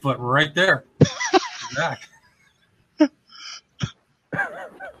found Bigfoot right there. Zach. okay.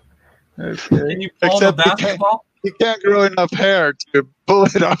 Can you pull the basketball? He can't grow enough hair to pull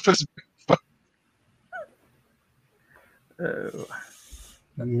it off his Bigfoot. Oh.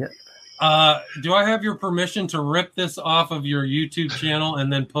 Yeah. Do I have your permission to rip this off of your YouTube channel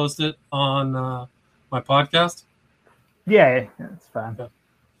and then post it on my podcast? Yeah, that's fine.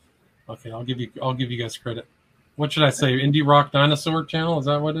 Okay, I'll give you guys credit. What should I say? Indie Rock Dinosaur channel? Is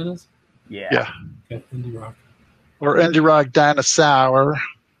that what it is? Yeah. Okay, Indie Rock. Or Indie Rock Dinosaur.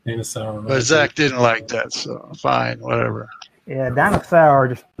 Dinosaur. But Zach didn't like that, so fine, whatever. Yeah, Dinosaur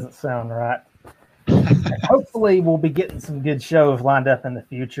just doesn't sound right. Hopefully, we'll be getting some good shows lined up in the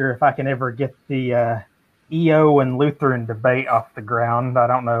future. If I can ever get the EO and Lutheran debate off the ground, I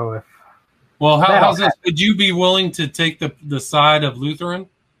don't know if. Well, how's this? Would you be willing to take the side of Lutheran,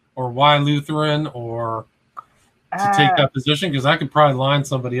 or why Lutheran, or to take that position? Because I could probably line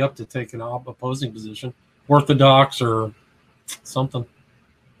somebody up to take an opposing position, Orthodox or something.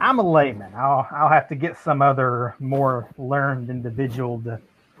 I'm a layman. I'll have to get some other more learned individual to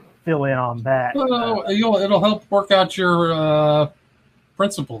fill in on that. Well, it'll help work out your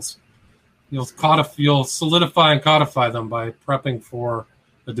principles. You'll solidify and codify them by prepping for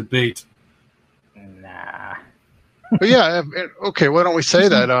a debate. Nah. But yeah, okay, why don't we say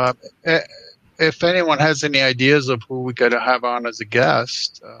that? If anyone has any ideas of who we could have on as a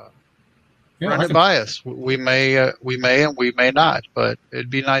guest, run it by us. We may and we may not, but it'd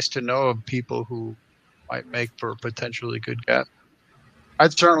be nice to know of people who might make for a potentially good guest. I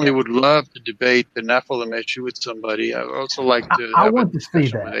certainly would love to debate the Nephilim issue with somebody. I would also like to I have want a to see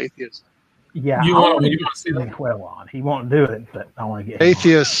discussion that. with atheists. Yeah, you want to see that? Well on. He won't do it, but I want to get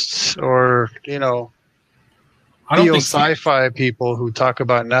atheists or I don't think sci-fi people who talk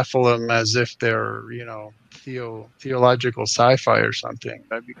about Nephilim as if they're theological sci-fi or something.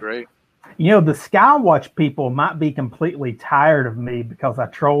 That'd be great. The Skywatch people might be completely tired of me because I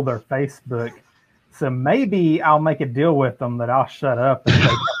troll their Facebook. So maybe I'll make a deal with them that I'll shut up and they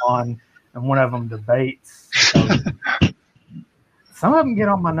come on and one of them debates. Some of them get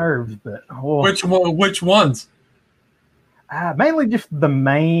on my nerves, but which ones? Mainly just the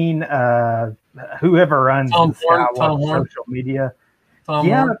main whoever runs the Skywatch social media.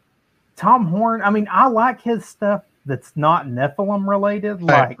 Tom Horn. I mean, I like his stuff that's not Nephilim related.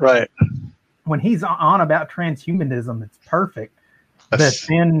 Right. When he's on about transhumanism, it's perfect. Yes. But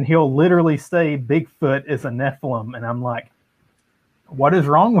then he'll literally say Bigfoot is a Nephilim, and I'm like, what is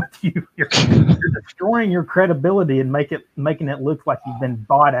wrong with you? You're destroying your credibility and making it look like you've been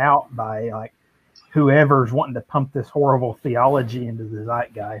bought out by like whoever's wanting to pump this horrible theology into the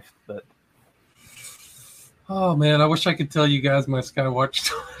zeitgeist. But oh man, I wish I could tell you guys my Skywatch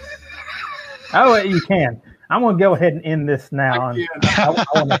story. Oh, you can. I'm going to go ahead and end this now. I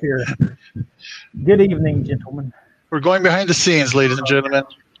want to hear. Good evening, gentlemen. We're going behind the scenes, ladies and gentlemen.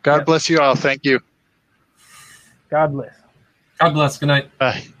 God bless you all. Thank you. God bless. God bless. Good night.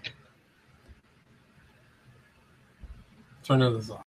 Bye. Turn this off.